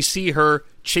as we see her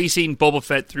chasing Boba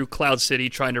Fett through Cloud City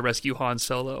trying to rescue Han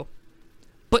Solo.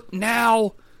 But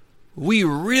now we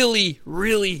really,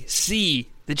 really see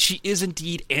that she is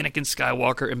indeed Anakin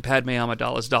Skywalker and Padme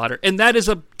Amidala's daughter. And that is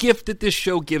a gift that this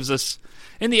show gives us.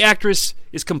 And the actress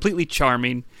is completely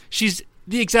charming. She's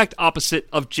the exact opposite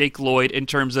of Jake Lloyd in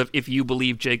terms of if you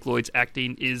believe Jake Lloyd's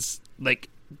acting is, like,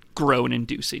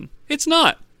 groan-inducing. It's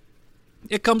not.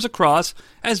 It comes across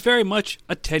as very much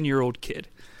a 10-year-old kid.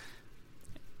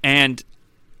 And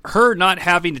her not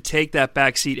having to take that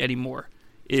backseat anymore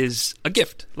is a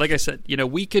gift. Like I said, you know,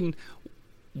 we can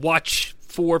watch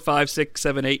 4, 5, 6,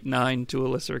 7, 8, 9 to a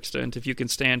lesser extent, if you can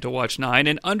stand to watch 9,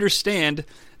 and understand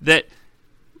that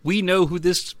we know who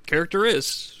this character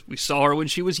is. We saw her when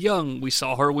she was young. We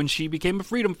saw her when she became a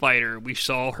freedom fighter. We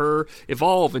saw her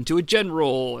evolve into a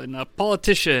general and a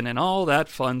politician and all that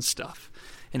fun stuff.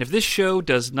 And if this show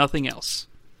does nothing else,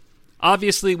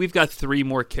 obviously we've got 3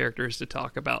 more characters to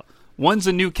talk about. One's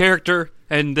a new character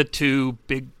and the 2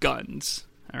 big guns.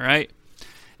 All right?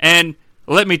 And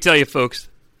let me tell you, folks,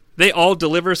 they all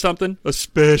deliver something,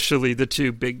 especially the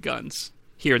 2 big guns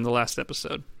here in the last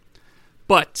episode.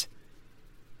 But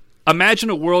imagine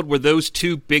a world where those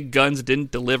 2 big guns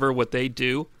didn't deliver what they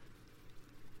do.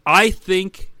 I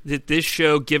think that this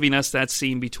show giving us that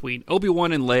scene between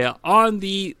Obi-Wan and Leia on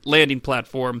the landing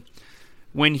platform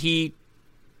when he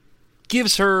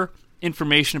gives her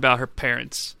information about her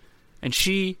parents and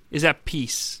she is at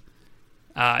peace.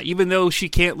 Even though she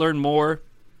can't learn more,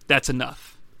 that's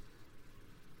enough.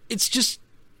 It's just...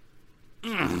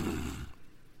 And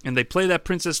they play that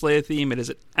Princess Leia theme. It is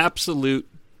an absolute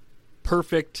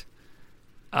perfect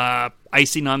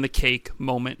icing on the cake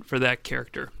moment for that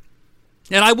character.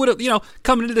 And I would have, you know,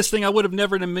 coming into this thing, I would have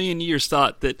never in a million years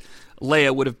thought that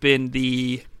Leia would have been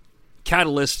the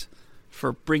catalyst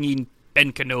for bringing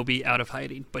Ben Kenobi out of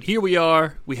hiding. But here we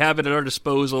are, we have it at our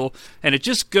disposal, and it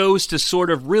just goes to sort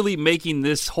of really making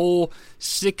this whole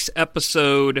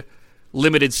 6-episode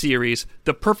limited series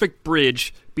the perfect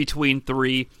bridge between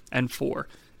 3 and 4.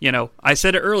 You know, I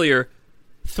said it earlier,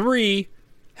 3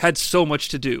 had so much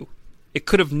to do. It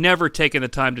could have never taken the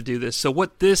time to do this. So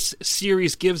what this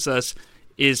series gives us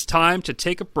is time to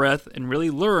take a breath and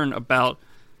really learn about,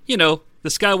 you know, the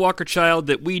Skywalker child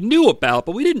that we knew about,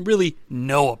 but we didn't really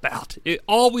know about. It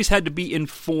always had to be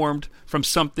informed from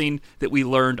something that we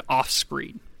learned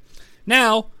off-screen.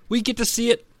 Now, we get to see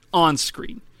it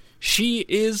on-screen. She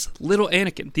is little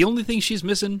Anakin. The only thing she's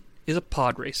missing is a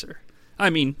pod racer. I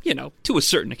mean, to a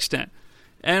certain extent.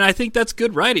 And I think that's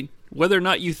good writing. Whether or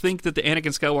not you think that the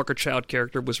Anakin Skywalker child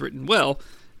character was written well,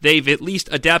 they've at least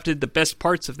adapted the best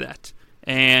parts of that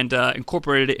and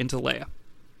incorporated it into Leia.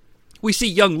 We see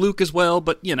young Luke as well,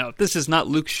 but, this is not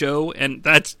Luke's show, and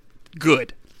that's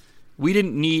good. We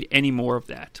didn't need any more of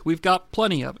that. We've got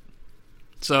plenty of it.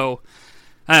 So,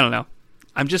 I don't know.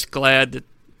 I'm just glad that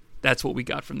that's what we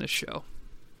got from this show.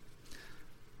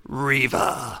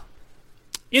 Reva.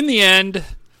 In the end,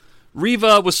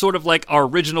 Reva was sort of like our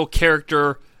original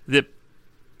character that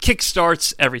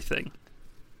kickstarts everything.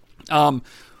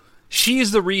 She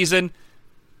is the reason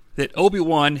that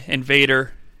Obi-Wan and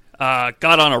Vader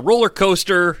got on a roller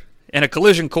coaster and a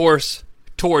collision course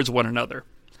towards one another.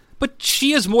 But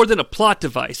she is more than a plot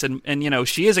device, and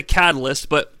she is a catalyst,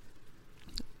 but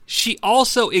she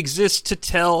also exists to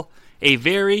tell a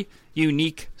very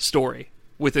unique story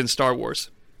within Star Wars.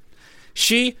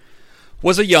 She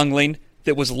was a youngling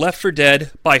that was left for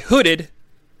dead by hooded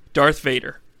Darth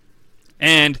Vader.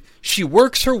 And she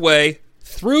works her way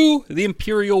through the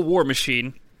Imperial war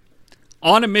machine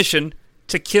on a mission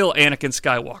to kill Anakin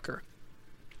Skywalker.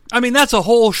 I mean, that's a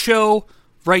whole show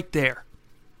right there.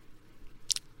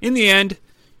 In the end,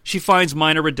 she finds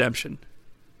minor redemption.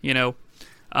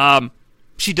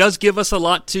 She does give us a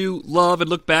lot to love and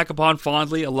look back upon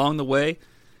fondly along the way.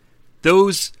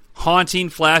 Those haunting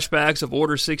flashbacks of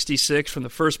Order 66 from the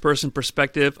first-person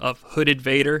perspective of hooded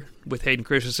Vader with Hayden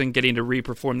Christensen getting to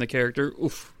re-perform the character.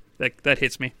 Oof, that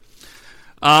hits me.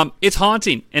 It's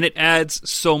haunting, and it adds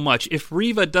so much. If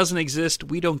Reva doesn't exist,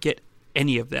 we don't get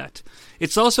any of that.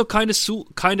 It's also kind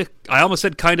of, I almost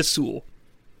said kind of Soul.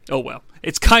 Oh well.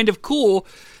 It's kind of cool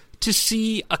to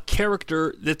see a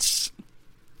character that's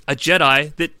a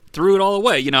Jedi that threw it all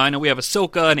away. I know we have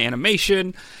Ahsoka and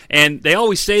animation, and they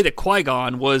always say that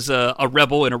Qui-Gon was a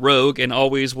rebel and a rogue and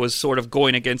always was sort of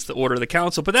going against the order of the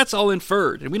Council, but that's all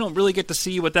inferred, and we don't really get to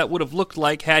see what that would have looked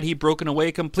like had he broken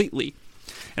away completely.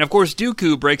 And of course,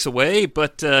 Dooku breaks away,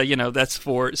 but, that's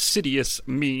for Sidious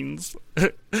means.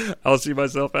 I'll see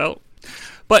myself out.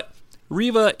 But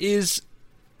Reva is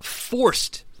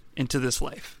forced into this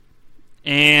life.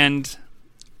 And,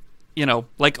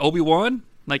 like Obi-Wan,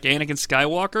 like Anakin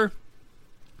Skywalker,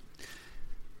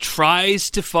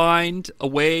 tries to find a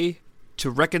way to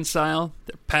reconcile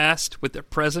their past with their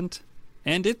present,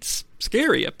 and it's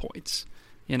scary at points.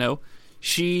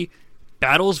 She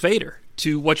battles Vader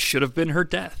to what should have been her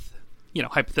death.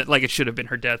 Like it should have been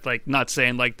her death, like not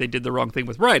saying like they did the wrong thing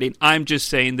with writing. I'm just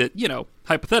saying that,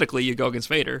 hypothetically, you go against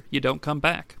Vader, you don't come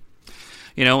back.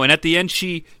 And at the end,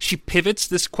 she pivots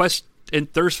this quest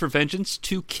and thirst for vengeance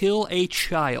to kill a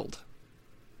child.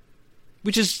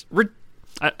 Which is,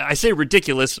 I say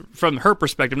ridiculous from her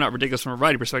perspective, not ridiculous from a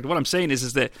writing perspective. What I'm saying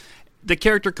is that the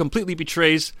character completely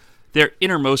betrays their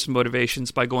innermost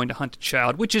motivations by going to hunt a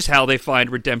child, which is how they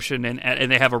find redemption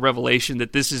and they have a revelation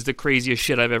that this is the craziest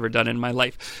shit I've ever done in my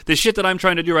life. The shit that I'm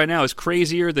trying to do right now is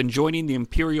crazier than joining the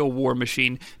Imperial war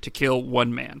machine to kill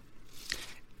one man.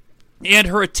 And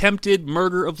her attempted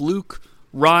murder of Luke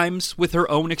rhymes with her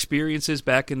own experiences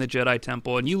back in the Jedi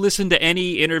Temple. And you listen to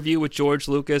any interview with George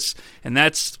Lucas, and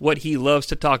that's what he loves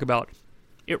to talk about.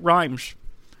 It rhymes.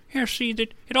 Here, see,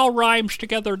 it all rhymes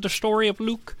together, the story of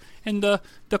Luke and the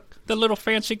little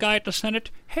fancy guy at the Senate.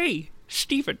 Hey,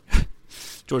 Steven.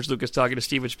 George Lucas talking to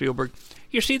Steven Spielberg.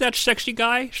 You see that sexy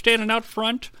guy standing out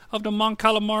front of the Mon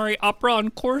Calamari Opera on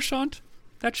Coruscant?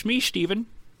 That's me, Steven.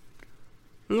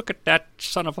 Look at that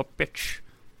son of a bitch.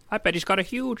 I bet he's got a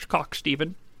huge cock,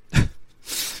 Steven.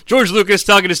 George Lucas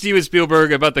talking to Steven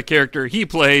Spielberg about the character he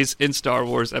plays in Star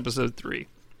Wars Episode 3.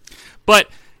 But,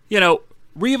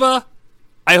 Reva,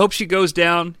 I hope she goes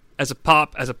down as a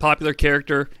popular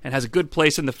character and has a good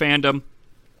place in the fandom.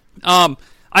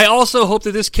 I also hope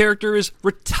that this character is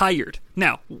retired.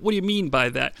 Now, what do you mean by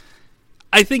that?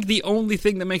 I think the only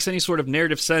thing that makes any sort of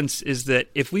narrative sense is that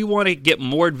if we want to get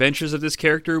more adventures of this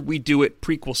character, we do it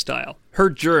prequel style. Her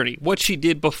journey, what she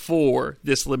did before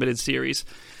this limited series.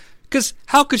 Because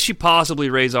how could she possibly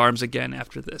raise arms again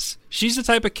after this? She's the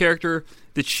type of character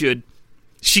that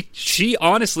she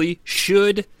honestly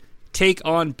should take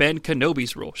on Ben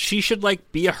Kenobi's role. She should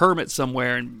be a hermit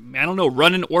somewhere and,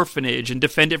 run an orphanage and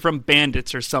defend it from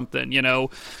bandits or something,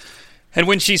 And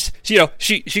when she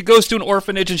goes to an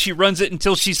orphanage and she runs it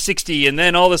until she's 60, and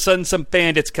then all of a sudden some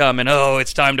bandits come and,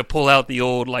 it's time to pull out the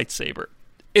old lightsaber.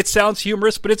 It sounds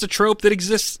humorous, but it's a trope that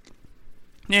exists.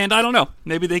 And I don't know,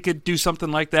 maybe they could do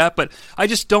something like that, but I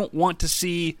just don't want to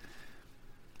see...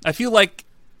 I feel like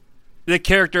the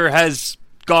character has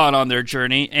gone on their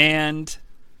journey, and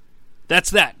that's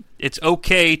that. It's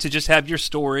okay to just have your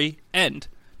story end.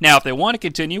 Now, if they want to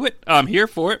continue it, I'm here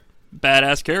for it.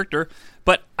 Badass character.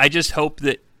 But I just hope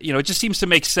that, it just seems to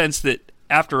make sense that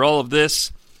after all of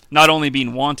this, not only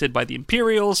being wanted by the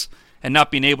Imperials and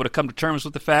not being able to come to terms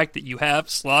with the fact that you have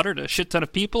slaughtered a shit ton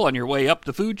of people on your way up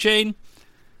the food chain,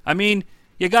 I mean,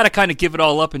 you got to kind of give it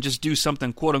all up and just do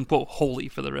something quote-unquote holy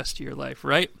for the rest of your life,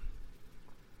 right?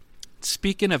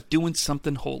 Speaking of doing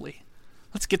something holy,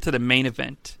 let's get to the main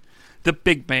event. The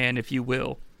big man, if you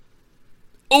will.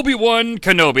 Obi-Wan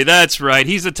Kenobi, that's right.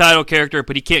 He's the title character,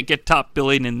 but he can't get top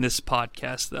billing in this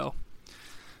podcast, though.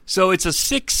 So it's a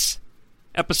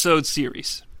 6-episode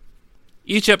series.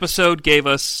 Each episode gave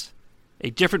us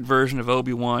a different version of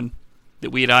Obi-Wan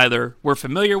that we either were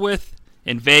familiar with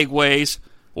in vague ways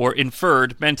or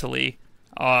inferred mentally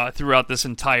throughout this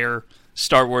entire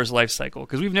Star Wars life cycle.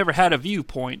 Because we've never had a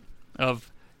viewpoint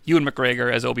of Ewan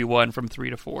McGregor as Obi-Wan from 3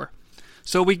 to 4.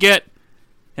 So we get,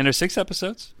 and there's 6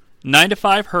 episodes, 9 to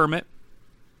 5 hermit,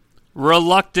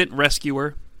 reluctant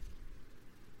rescuer,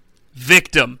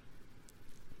 victim.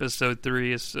 Episode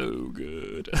 3 is so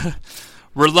good.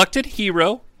 Reluctant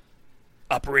hero,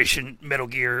 Operation Metal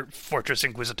Gear Fortress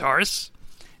Inquisitoris.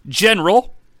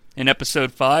 General, in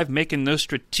episode 5, making those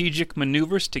strategic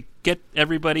maneuvers to get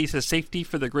everybody to safety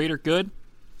for the greater good.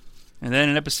 And then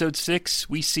in episode 6,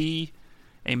 we see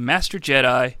a Master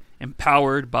Jedi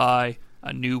empowered by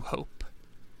a new hope.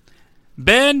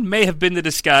 Ben may have been the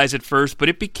disguise at first, but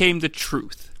it became the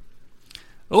truth.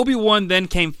 Obi-Wan then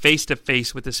came face to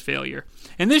face with his failure,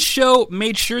 and this show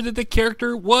made sure that the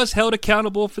character was held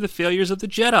accountable for the failures of the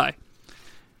Jedi.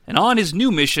 And on his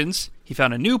new missions, he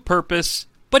found a new purpose,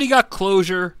 but he got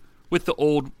closure with the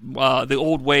old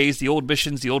ways, the old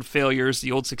missions, the old failures,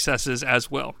 the old successes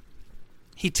as well.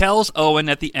 He tells Owen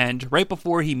at the end, right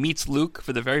before he meets Luke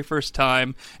for the very first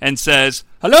time, and says,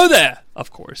 "Hello there!"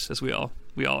 Of course, as we all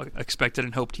expected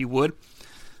and hoped he would.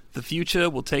 The future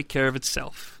will take care of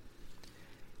itself.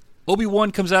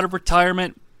 Obi-Wan comes out of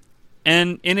retirement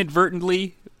and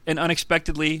inadvertently and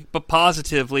unexpectedly, but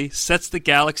positively, sets the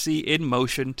galaxy in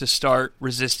motion to start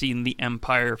resisting the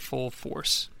Empire full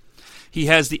force. He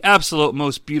has the absolute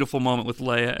most beautiful moment with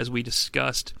Leia, as we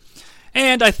discussed.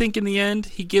 And I think in the end,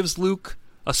 he gives Luke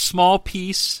a small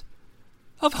piece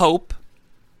of hope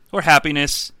or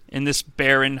happiness in this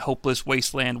barren, hopeless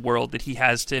wasteland world that he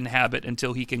has to inhabit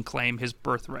until he can claim his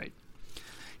birthright.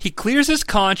 He clears his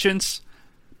conscience,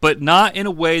 but not in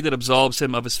a way that absolves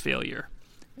him of his failure.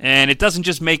 And it doesn't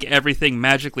just make everything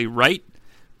magically right,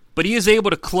 but he is able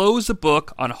to close the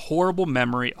book on a horrible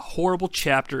memory, a horrible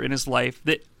chapter in his life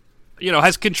that,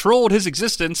 has controlled his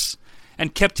existence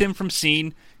and kept him from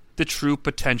seeing the true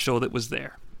potential that was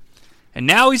there. And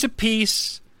now he's at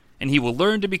peace, and he will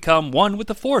learn to become one with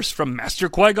the Force from Master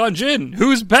Qui-Gon Jinn,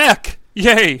 who's back!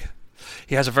 Yay!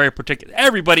 He has a very particular...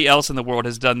 Everybody else in the world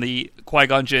has done the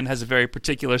Qui-Gon Jinn has a very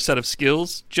particular set of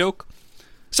skills joke.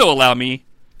 So allow me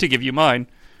to give you mine.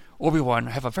 Obi-Wan,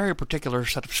 I have a very particular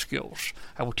set of skills.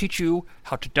 I will teach you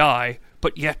how to die,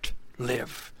 but yet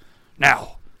live.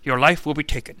 Now, your life will be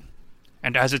taken.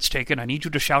 And as it's taken, I need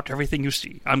you to shout everything you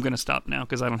see. I'm going to stop now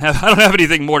because I don't have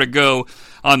anything more to go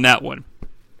on that one.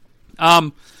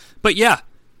 But yeah,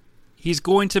 he's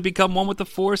going to become one with the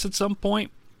Force at some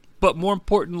point. But more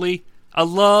importantly, I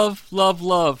love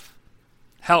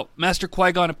how Master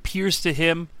Qui-Gon appears to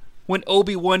him when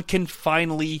Obi-Wan can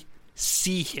finally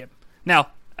see him. Now,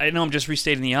 I know I'm just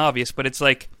restating the obvious, but it's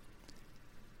like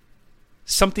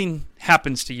something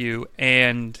happens to you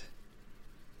and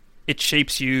it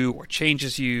shapes you or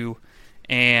changes you,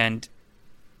 and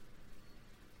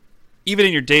even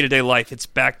in your day-to-day life, it's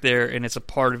back there and it's a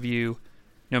part of you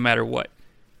no matter what.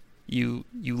 You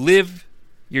live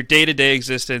your day-to-day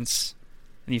existence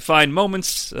and you find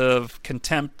moments of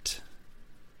contempt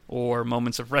or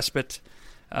moments of respite,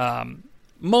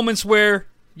 moments where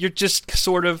you're just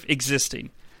sort of existing,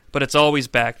 but it's always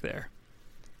back there.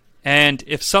 And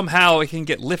if somehow it can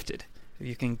get lifted, if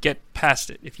you can get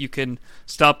past it, if you can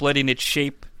stop letting it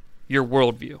shape your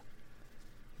worldview,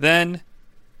 then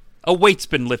a weight's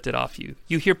been lifted off you.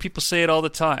 You hear people say it all the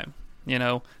time.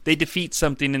 They defeat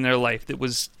something in their life that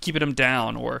was keeping them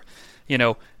down, or,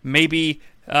 maybe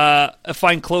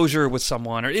find closure with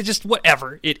someone, or it just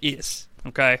whatever it is.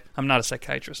 Okay? I'm not a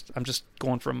psychiatrist. I'm just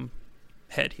going from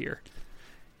head here.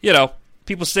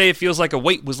 People say it feels like a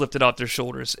weight was lifted off their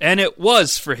shoulders, and it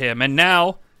was for him, and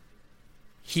now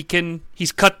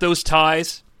he's cut those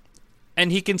ties,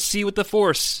 and he can see with the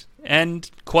Force, and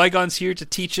Qui-Gon's here to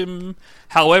teach him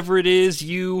however it is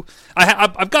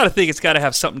I've got to think it's got to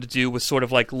have something to do with sort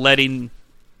of like leaving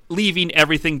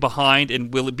everything behind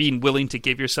and being willing to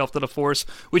give yourself to the Force,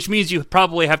 which means you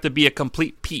probably have to be a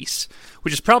complete piece,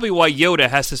 which is probably why Yoda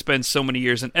has to spend so many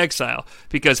years in exile,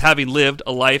 because having lived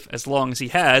a life as long as he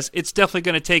has, it's definitely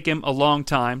going to take him a long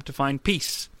time to find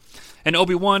peace. And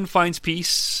Obi-Wan finds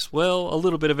peace, well, a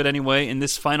little bit of it anyway, in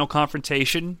this final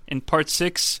confrontation in Part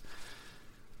 6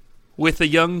 with a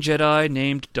young Jedi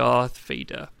named Darth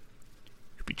Vader,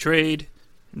 who betrayed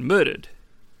and murdered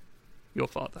your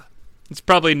father. It's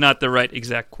probably not the right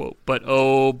exact quote, but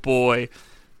oh boy.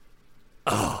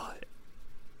 Oh.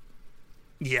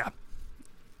 Yeah.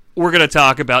 We're going to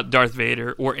talk about Darth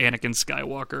Vader or Anakin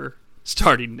Skywalker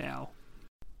starting now.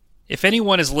 If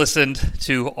anyone has listened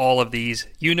to all of these,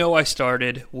 you know I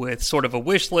started with sort of a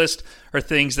wish list or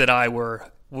things that I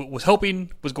was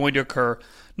hoping was going to occur.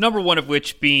 Number one of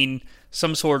which being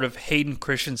some sort of Hayden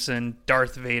Christensen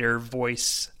Darth Vader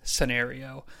voice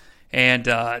scenario. And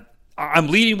I'm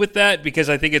leading with that because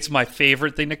I think it's my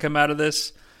favorite thing to come out of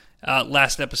this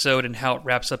last episode and how it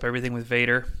wraps up everything with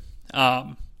Vader.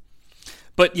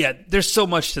 But yeah, there's so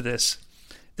much to this.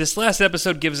 This last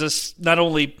episode gives us not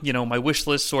only, my wish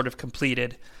list sort of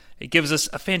completed, it gives us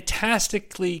a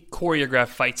fantastically choreographed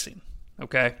fight scene,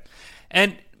 okay?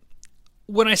 And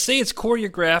when I say it's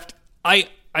choreographed, I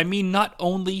mean not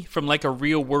only from like a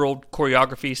real-world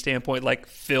choreography standpoint, like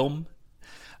film,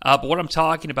 but what I'm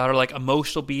talking about are like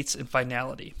emotional beats and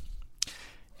finality.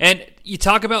 And you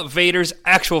talk about Vader's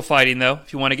actual fighting, though,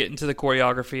 if you want to get into the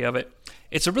choreography of it.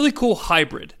 It's a really cool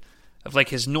hybrid of like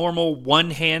his normal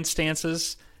one-hand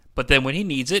stances, but then when he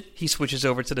needs it, he switches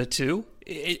over to the two.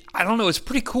 I don't know, it's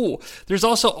pretty cool. There's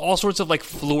also all sorts of like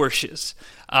flourishes.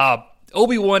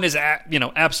 Obi-Wan is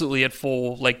absolutely at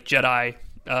full like Jedi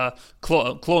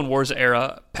Clone Wars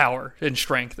era power and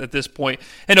strength at this point.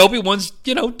 And Obi-Wan's,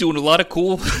 doing a lot of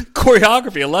cool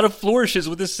choreography, a lot of flourishes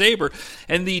with his saber.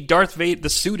 And the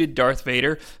suited Darth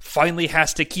Vader finally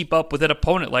has to keep up with an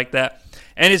opponent like that.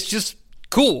 And it's just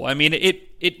cool. I mean,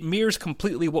 it mirrors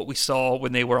completely what we saw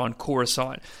when they were on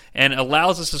Coruscant and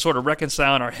allows us to sort of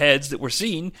reconcile in our heads that we're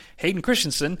seeing Hayden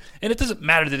Christensen, and it doesn't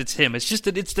matter that it's him. It's just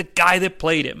that it's the guy that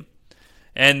played him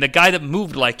and the guy that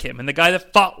moved like him and the guy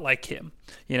that fought like him.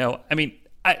 I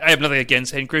have nothing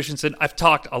against Hayden Christensen. I've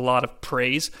talked a lot of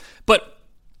praise,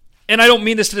 and I don't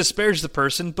mean this to disparage the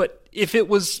person, but if it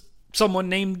was someone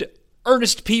named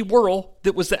Ernest P. Worrell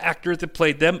that was the actor that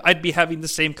played them, I'd be having the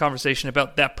same conversation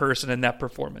about that person and that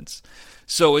performance.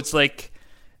 So it's like,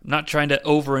 I'm not trying to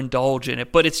overindulge in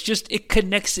it, but it's just, it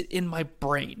connects it in my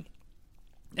brain.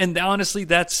 And honestly,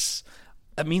 that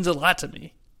means a lot to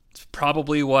me. It's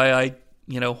probably why I,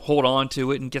 hold on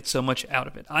to it and get so much out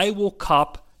of it. I will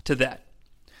cop to that.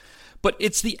 But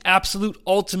it's the absolute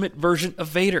ultimate version of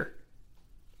Vader.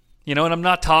 And I'm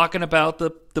not talking about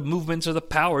the movements or the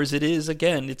powers. It is,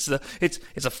 again, it's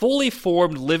a fully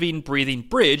formed, living, breathing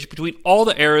bridge between all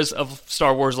the eras of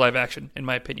Star Wars live action, in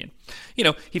my opinion.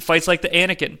 He fights like the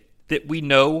Anakin that we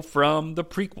know from the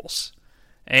prequels.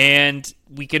 And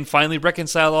we can finally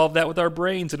reconcile all of that with our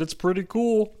brains, and it's pretty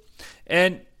cool.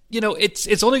 And,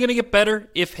 it's only going to get better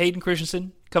if Hayden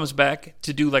Christensen comes back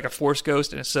to do like a Force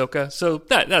Ghost in Ahsoka. So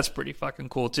that's pretty fucking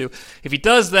cool too. If he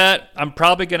does that, I'm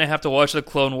probably going to have to watch the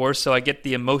Clone Wars so I get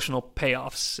the emotional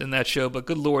payoffs in that show. But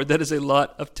good Lord, that is a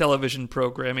lot of television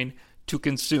programming to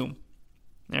consume.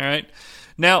 All right.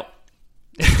 Now,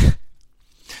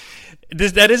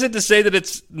 that isn't to say that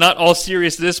it's not all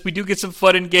seriousness. We do get some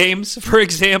fun in games. For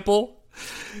example,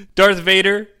 Darth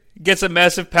Vader gets a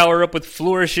massive power-up with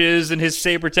flourishes and his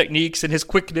saber techniques and his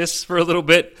quickness for a little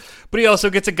bit, but he also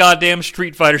gets a goddamn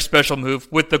Street Fighter special move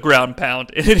with the ground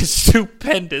pound, and it is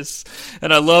stupendous,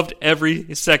 and I loved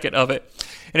every second of it.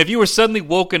 And if you were suddenly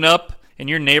woken up in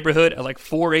your neighborhood at like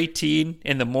 4:18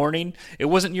 in the morning, it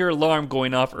wasn't your alarm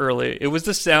going off early. It was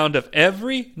the sound of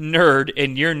every nerd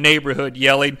in your neighborhood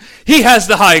yelling, "He has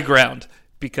the high ground!"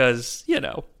 Because,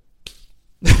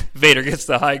 Vader gets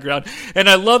the high ground. And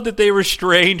I love that they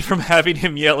restrained from having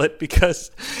him yell it, because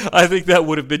I think that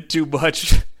would have been too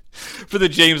much for the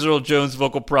James Earl Jones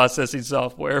vocal processing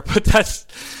software. But that's,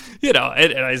 and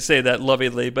I say that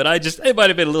lovingly, but it might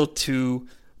have been a little too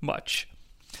much.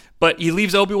 But he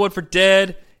leaves Obi-Wan for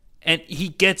dead, and he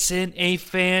gets in a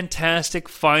fantastic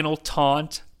final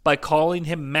taunt by calling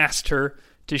him Master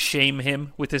to shame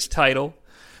him with his title,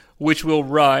 which will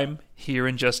rhyme here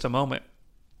in just a moment.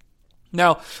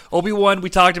 Now, Obi-Wan, we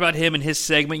talked about him in his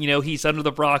segment. He's under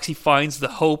the rocks. He finds the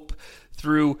hope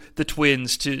through the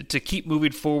twins to keep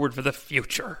moving forward for the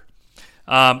future.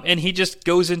 And he just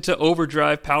goes into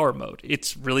overdrive power mode.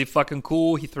 It's really fucking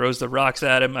cool. He throws the rocks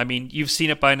at him. I mean, you've seen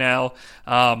it by now.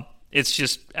 It's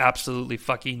just absolutely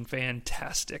fucking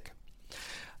fantastic.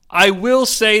 I will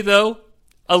say, though,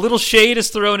 a little shade is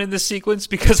thrown in this sequence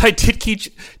because I did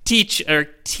teach.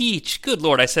 Good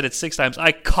Lord, I said it 6 times.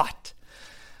 I caught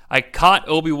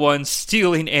Obi-Wan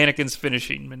stealing Anakin's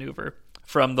finishing maneuver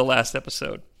from the last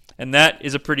episode. And that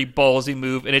is a pretty ballsy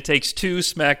move, and it takes 2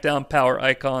 SmackDown power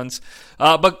icons.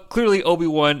 But clearly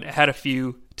Obi-Wan had a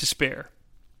few to spare.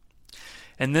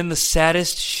 And then the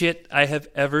saddest shit I have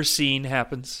ever seen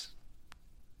happens.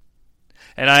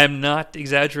 And I am not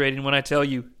exaggerating when I tell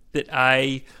you that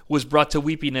I was brought to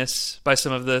weepiness by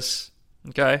some of this.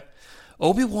 Okay?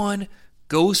 Obi-Wan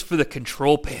goes for the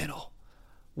control panel.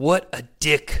 What a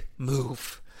dick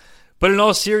move. But in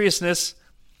all seriousness,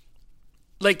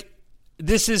 like,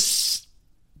 this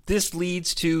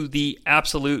leads to the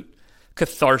absolute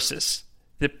catharsis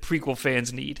that prequel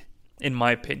fans need, in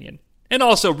my opinion. And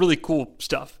also really cool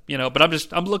stuff,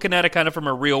 but I'm looking at it kind of from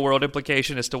a real world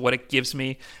implication as to what it gives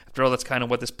me. After all, that's kind of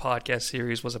what this podcast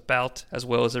series was about, as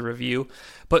well as a review.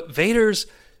 But Vader's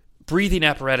breathing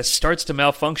apparatus starts to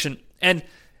malfunction, and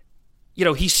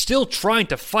he's still trying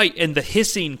to fight, and the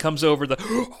hissing comes over the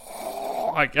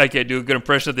I can't do a good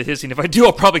impression of the hissing. If I do,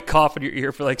 I'll probably cough in your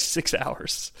ear for like 6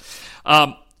 hours.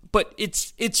 But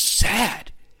it's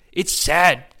sad. It's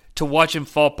sad to watch him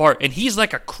fall apart. And he's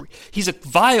like he's a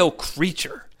vile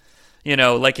creature.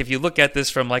 Like if you look at this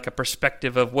from like a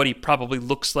perspective of what he probably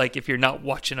looks like if you're not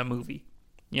watching a movie.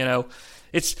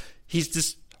 He's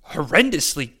this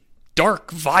horrendously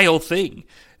dark, vile thing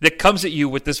that comes at you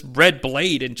with this red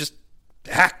blade and just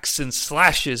hacks and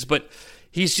slashes. But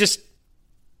he's just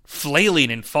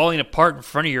flailing and falling apart in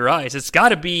front of your eyes. It's got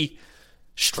to be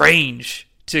strange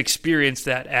to experience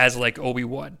that as like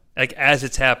Obi-Wan, like as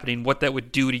it's happening, what that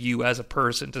would do to you as a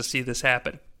person to see this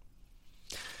happen.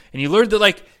 And you learn that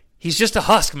like he's just a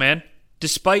husk, man.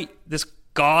 Despite this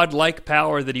godlike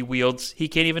power that he wields, he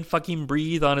can't even fucking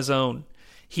breathe on his own.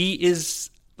 He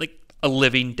is like a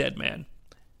living dead man.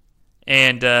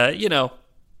 And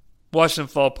watching him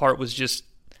fall apart was just,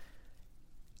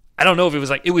 I don't know if it was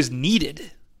like it was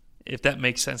needed. If that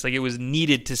makes sense. Like, it was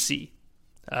needed to see.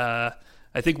 I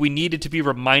think we needed to be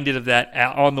reminded of that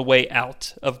on the way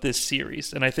out of this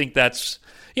series. And I think that's,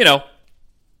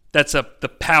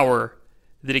 the power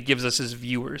that it gives us as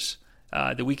viewers.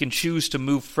 That we can choose to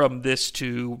move from this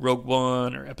to Rogue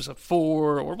One or Episode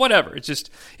 4 or whatever.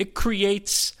 It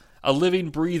creates a living,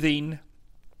 breathing,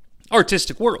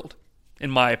 artistic world,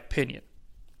 in my opinion.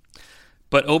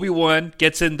 But Obi-Wan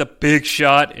gets in the big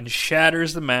shot and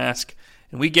shatters the mask.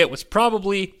 And we get what's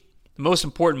probably the most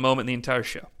important moment in the entire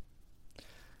show.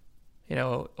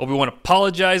 Obi-Wan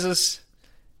apologizes.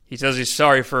 He says he's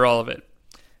sorry for all of it.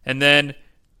 And then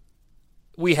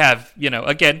we have,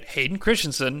 again, Hayden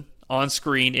Christensen on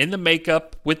screen in the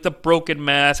makeup with the broken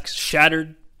mask,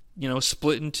 shattered,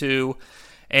 split in two.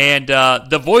 And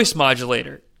the voice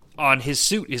modulator on his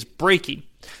suit is breaking.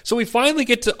 So we finally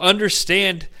get to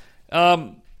understand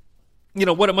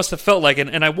what it must have felt like.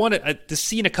 And I want to, the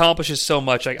scene accomplishes so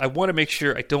much. I want to make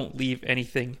sure I don't leave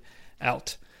anything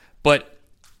out. But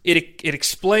it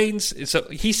explains, so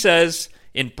he says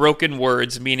in broken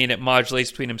words, meaning it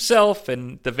modulates between himself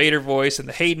and the Vader voice and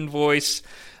the Hayden voice,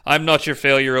 "I'm not your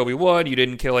failure, Obi-Wan. You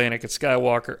didn't kill Anakin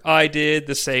Skywalker. I did.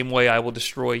 The same way I will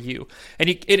destroy you."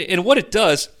 And what it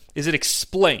does is it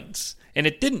explains. And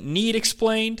it didn't need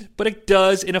explained, but it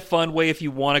does in a fun way if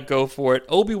you want to go for it.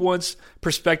 Obi-Wan's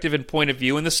perspective and point of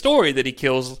view in the story that he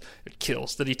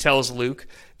that he tells Luke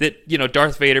that,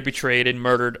 Darth Vader betrayed and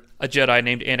murdered a Jedi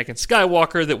named Anakin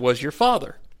Skywalker that was your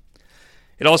father.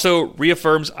 It also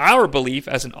reaffirms our belief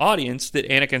as an audience that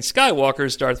Anakin Skywalker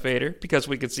is Darth Vader because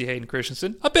we could see Hayden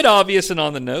Christensen. A bit obvious and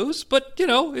on the nose, but,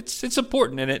 it's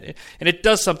important, and it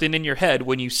does something in your head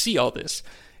when you see all this.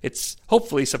 It's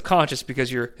hopefully subconscious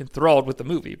because you're enthralled with the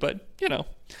movie, but,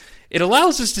 it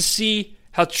allows us to see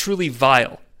how truly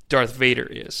vile Darth Vader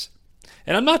is.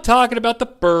 And I'm not talking about the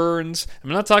burns, I'm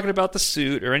not talking about the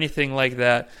suit or anything like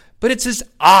that, but it's his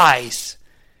eyes.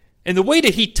 And the way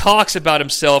that he talks about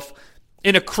himself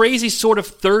in a crazy sort of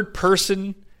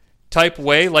third-person type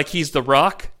way, like he's The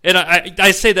Rock. And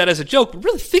I say that as a joke, but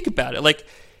really think about it. Like,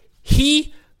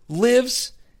 he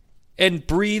lives and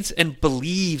breathes and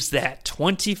believes that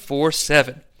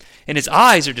 24/7. And his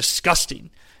eyes are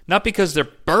disgusting. Not because they're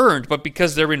burned, but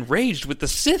because they're enraged with the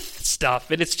Sith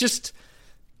stuff. And it's just,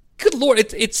 good Lord,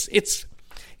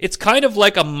 it's kind of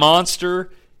like a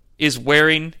monster is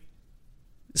wearing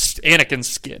Anakin's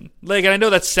skin. Like, and I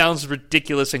know that sounds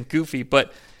ridiculous and goofy,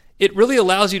 but it really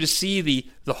allows you to see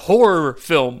the horror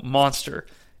film monster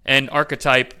and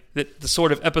archetype that the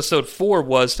sort of episode 4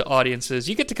 was to audiences.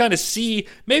 You get to kind of see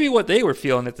maybe what they were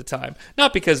feeling at the time.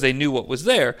 Not because they knew what was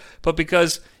there, but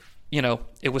because,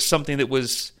 it was something that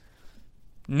was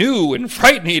new and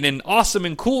frightening and awesome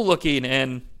and cool looking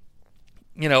and,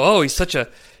 oh, he's such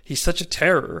a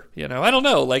terror. I don't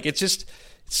know. Like, it's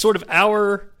sort of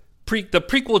the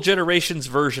prequel generation's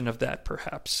version of that,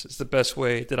 perhaps, is the best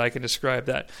way that I can describe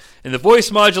that. And the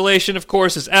voice modulation, of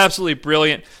course, is absolutely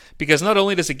brilliant, because not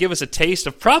only does it give us a taste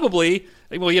of probably,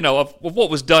 of what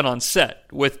was done on set,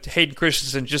 with Hayden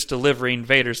Christensen just delivering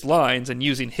Vader's lines and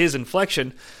using his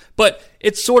inflection, but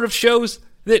it sort of shows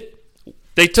that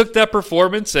they took that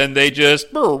performance and they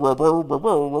just with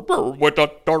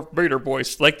a Darth Vader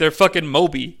voice, like they're fucking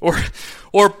Moby,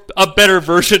 or a better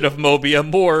version of Moby, a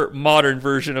more modern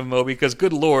version of Moby. Because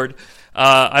good lord,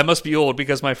 I must be old,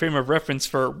 because my frame of reference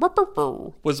for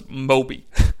was Moby.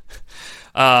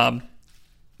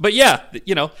 But yeah,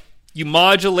 you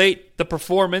modulate the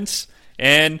performance,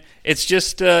 and it's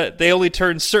just they only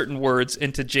turn certain words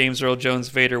into James Earl Jones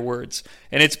Vader words,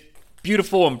 and it's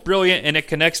beautiful and brilliant, and it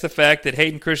connects the fact that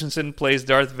Hayden Christensen plays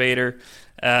Darth Vader,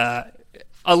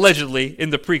 allegedly,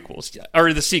 in the prequels,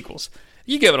 or the sequels.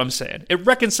 You get what I'm saying. It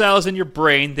reconciles in your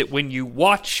brain that when you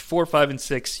watch 4, 5, and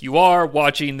 6, you are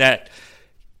watching that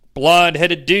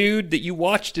blonde-headed dude that you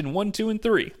watched in 1, 2, and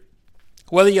 3.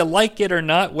 Whether you like it or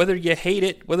not, whether you hate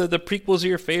it, whether the prequels are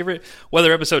your favorite,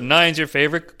 whether episode 9 is your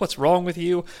favorite, what's wrong with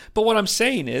you? But what I'm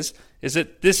saying is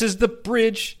that this is the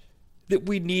bridge that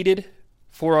we needed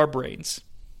for our brains.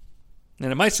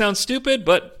 And it might sound stupid,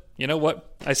 but you know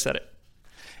what? I said it.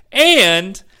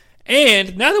 And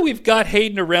now that we've got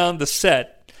Hayden around the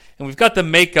set and we've got the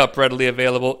makeup readily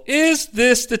available, is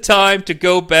this the time to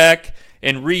go back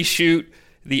and reshoot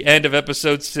the end of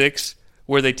episode 6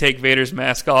 where they take Vader's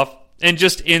mask off and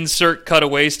just insert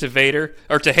cutaways to Vader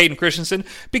or to Hayden Christensen?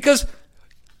 Because,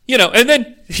 and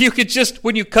then you could just,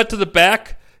 when you cut to the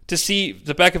back to see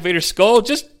the back of Vader's skull,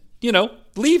 just,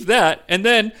 leave that. And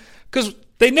then, because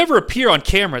they never appear on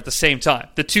camera at the same time,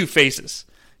 the two faces.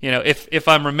 If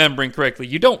I'm remembering correctly,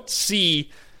 you don't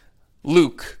see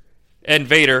Luke and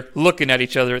Vader looking at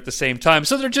each other at the same time.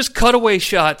 So they're just cutaway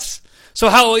shots. So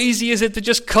how easy is it to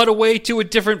just cut away to a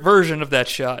different version of that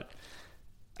shot?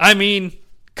 I mean,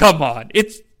 come on.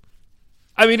 It's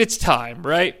time,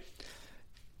 right?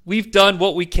 We've done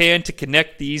what we can to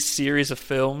connect these series of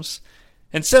films.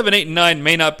 And 7, 8, and 9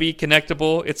 may not be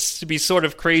connectable. It's to be sort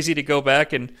of crazy to go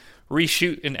back and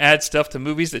reshoot and add stuff to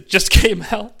movies that just came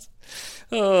out.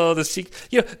 Oh, the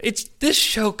sequel. This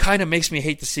show kind of makes me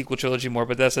hate the sequel trilogy more,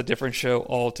 but that's a different show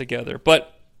altogether.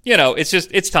 But,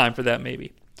 it's time for that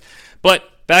maybe. But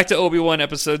back to Obi-Wan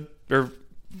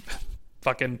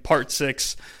fucking part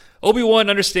 6. Obi-Wan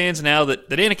understands now that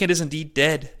Anakin is indeed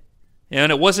dead. And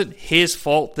it wasn't his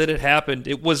fault that it happened.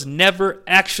 It was never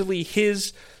actually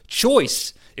his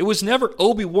choice. It was never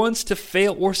Obi-Wan's to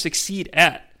fail or succeed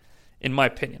at, in my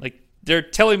opinion. Like, they're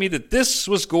telling me that this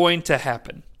was going to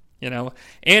happen.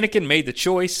 Anakin made the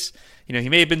choice. He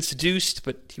may have been seduced,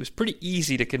 but he was pretty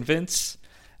easy to convince.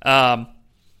 And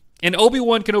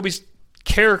Obi-Wan Kenobi's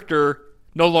character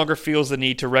no longer feels the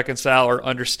need to reconcile or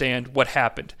understand what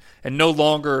happened. And no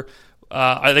longer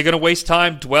are they going to waste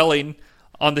time dwelling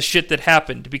on the shit that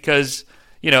happened, because,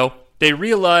 they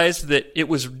realize that it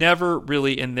was never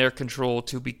really in their control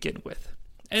to begin with.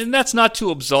 And that's not to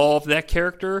absolve that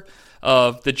character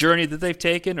of the journey that they've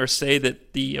taken, or say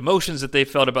that the emotions that they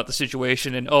felt about the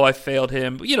situation and, I failed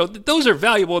him, those are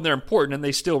valuable and they're important and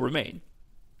they still remain.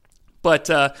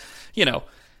 But, as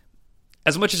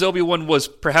much as Obi-Wan was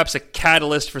perhaps a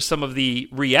catalyst for some of the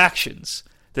reactions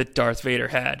that Darth Vader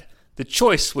had, the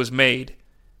choice was made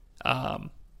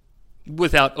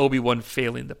without Obi-Wan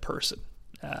failing the person.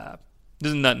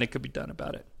 There's nothing that could be done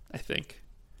about it, I think,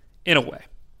 in a way.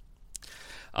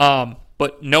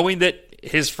 But knowing that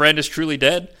his friend is truly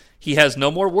dead, he has no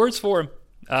more words for him,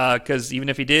 because even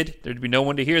if he did, there'd be no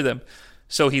one to hear them.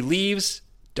 So he leaves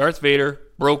Darth Vader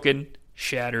broken,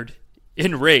 shattered,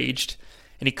 enraged,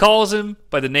 and he calls him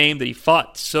by the name that he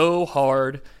fought so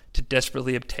hard to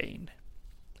desperately obtain: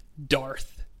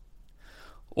 Darth.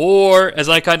 Or, as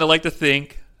I kind of like to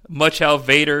think, much how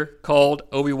Vader called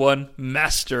Obi-Wan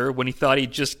Master when he thought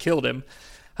he'd just killed him,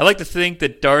 I like to think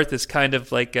that Darth is kind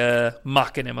of like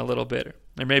mocking him a little bit,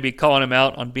 or maybe calling him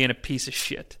out on being a piece of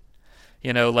shit.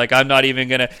 Like, I'm not even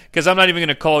going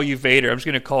to call you Vader. I'm just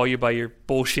going to call you by your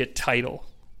bullshit title.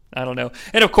 I don't know.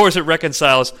 And of course it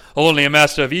reconciles only a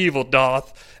master of evil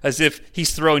doth, as if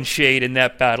he's thrown shade in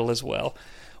that battle as well.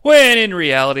 When in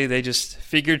reality they just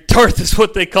figured Darth is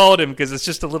what they called him, because it's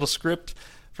just a little script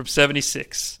from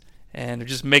 76. And they're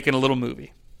just making a little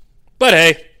movie. But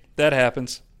hey, that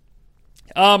happens.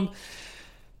 I've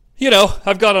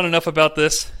gone on enough about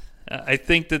this. I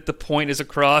think that the point is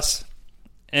across.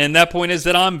 And that point is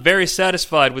that I'm very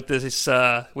satisfied with this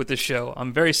show.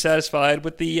 I'm very satisfied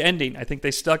with the ending. I think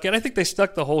they stuck it. I think they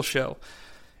stuck the whole show.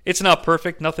 It's not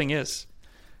perfect. Nothing is.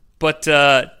 But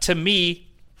to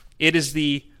me, it is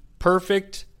the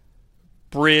perfect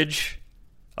bridge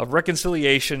of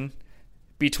reconciliation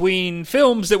between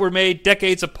films that were made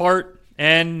decades apart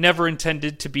and never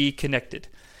intended to be connected.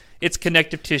 It's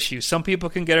connective tissue. Some people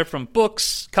can get it from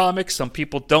books, comics. Some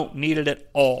people don't need it at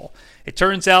all. It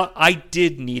turns out I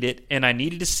did need it, and I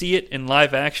needed to see it in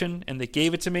live action, and they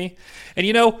gave it to me. And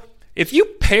if you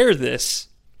pair this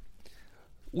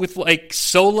with like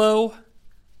Solo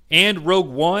and Rogue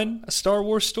One, a Star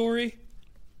Wars story,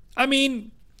 I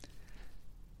mean,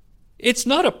 it's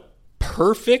not a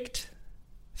perfect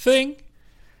thing,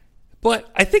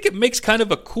 but I think it makes kind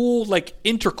of a cool like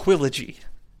interquilogy.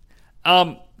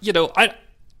 I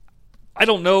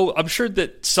don't know. I'm sure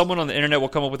that someone on the internet will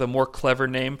come up with a more clever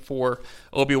name for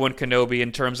Obi-Wan Kenobi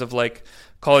in terms of like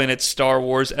calling it Star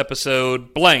Wars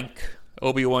Episode blank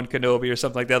Obi-Wan Kenobi or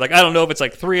something like that. Like, I don't know if it's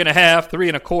like 3.5,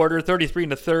 3 1/4, 33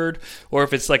 1/3, or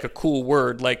if it's like a cool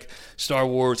word like Star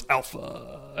Wars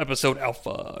Alpha, Episode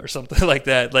Alpha, or something like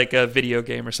that, like a video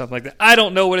game or something like that. I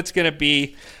don't know what it's going to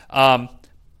be,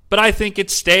 but I think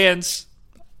it stands,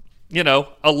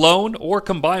 alone or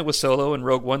combined with Solo and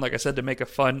Rogue One, like I said, to make a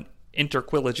fun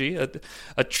interquilogy,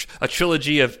 a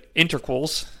trilogy of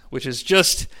interquels, which is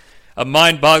just a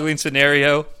mind-boggling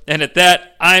scenario. And at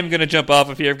that, I'm going to jump off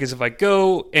of here, because if I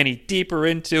go any deeper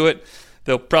into it,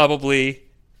 they'll probably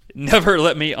never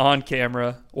let me on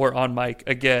camera or on mic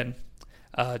again,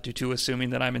 due to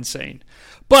assuming that I'm insane.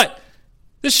 But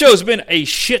this show's been a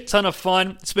shit ton of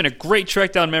fun. It's been a great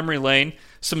trek down memory lane.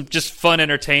 Some just fun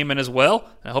entertainment as well.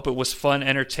 I hope it was fun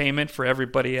entertainment for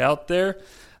everybody out there.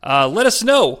 Let us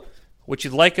know what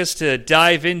you'd like us to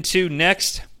dive into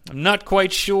next. I'm not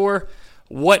quite sure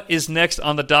what is next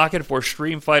on the docket for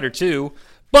Stream Fighter 2,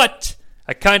 but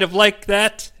I kind of like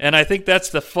that, and I think that's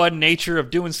the fun nature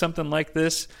of doing something like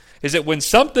this, is that when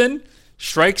something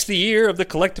strikes the ear of the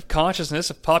collective consciousness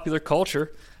of popular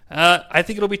culture, I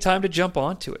think it'll be time to jump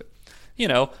onto it.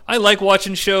 I like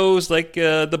watching shows like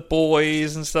The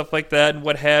Boys and stuff like that and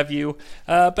what have you,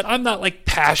 but I'm not like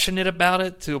passionate about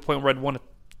it to a point where I'd want to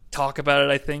talk about it,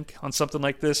 I think, on something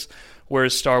like this,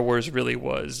 whereas Star Wars really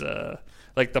was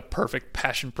like the perfect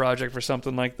passion project for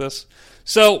something like this.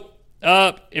 So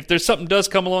if there's something does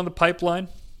come along the pipeline,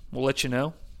 we'll let you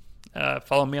know.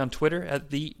 Follow me on Twitter at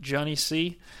the Jonnie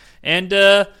Sea, and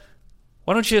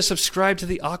why don't you subscribe to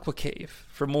the Aqua Cave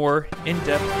for more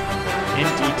in-depth,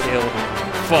 in-detailed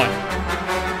fun.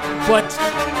 But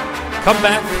come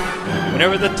back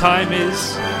whenever the time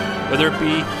is, whether it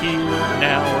be here,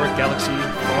 now, or a galaxy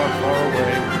far, far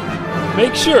away.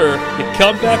 Make sure you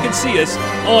come back and see us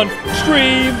on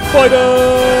Stream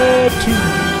Fighter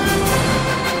 2.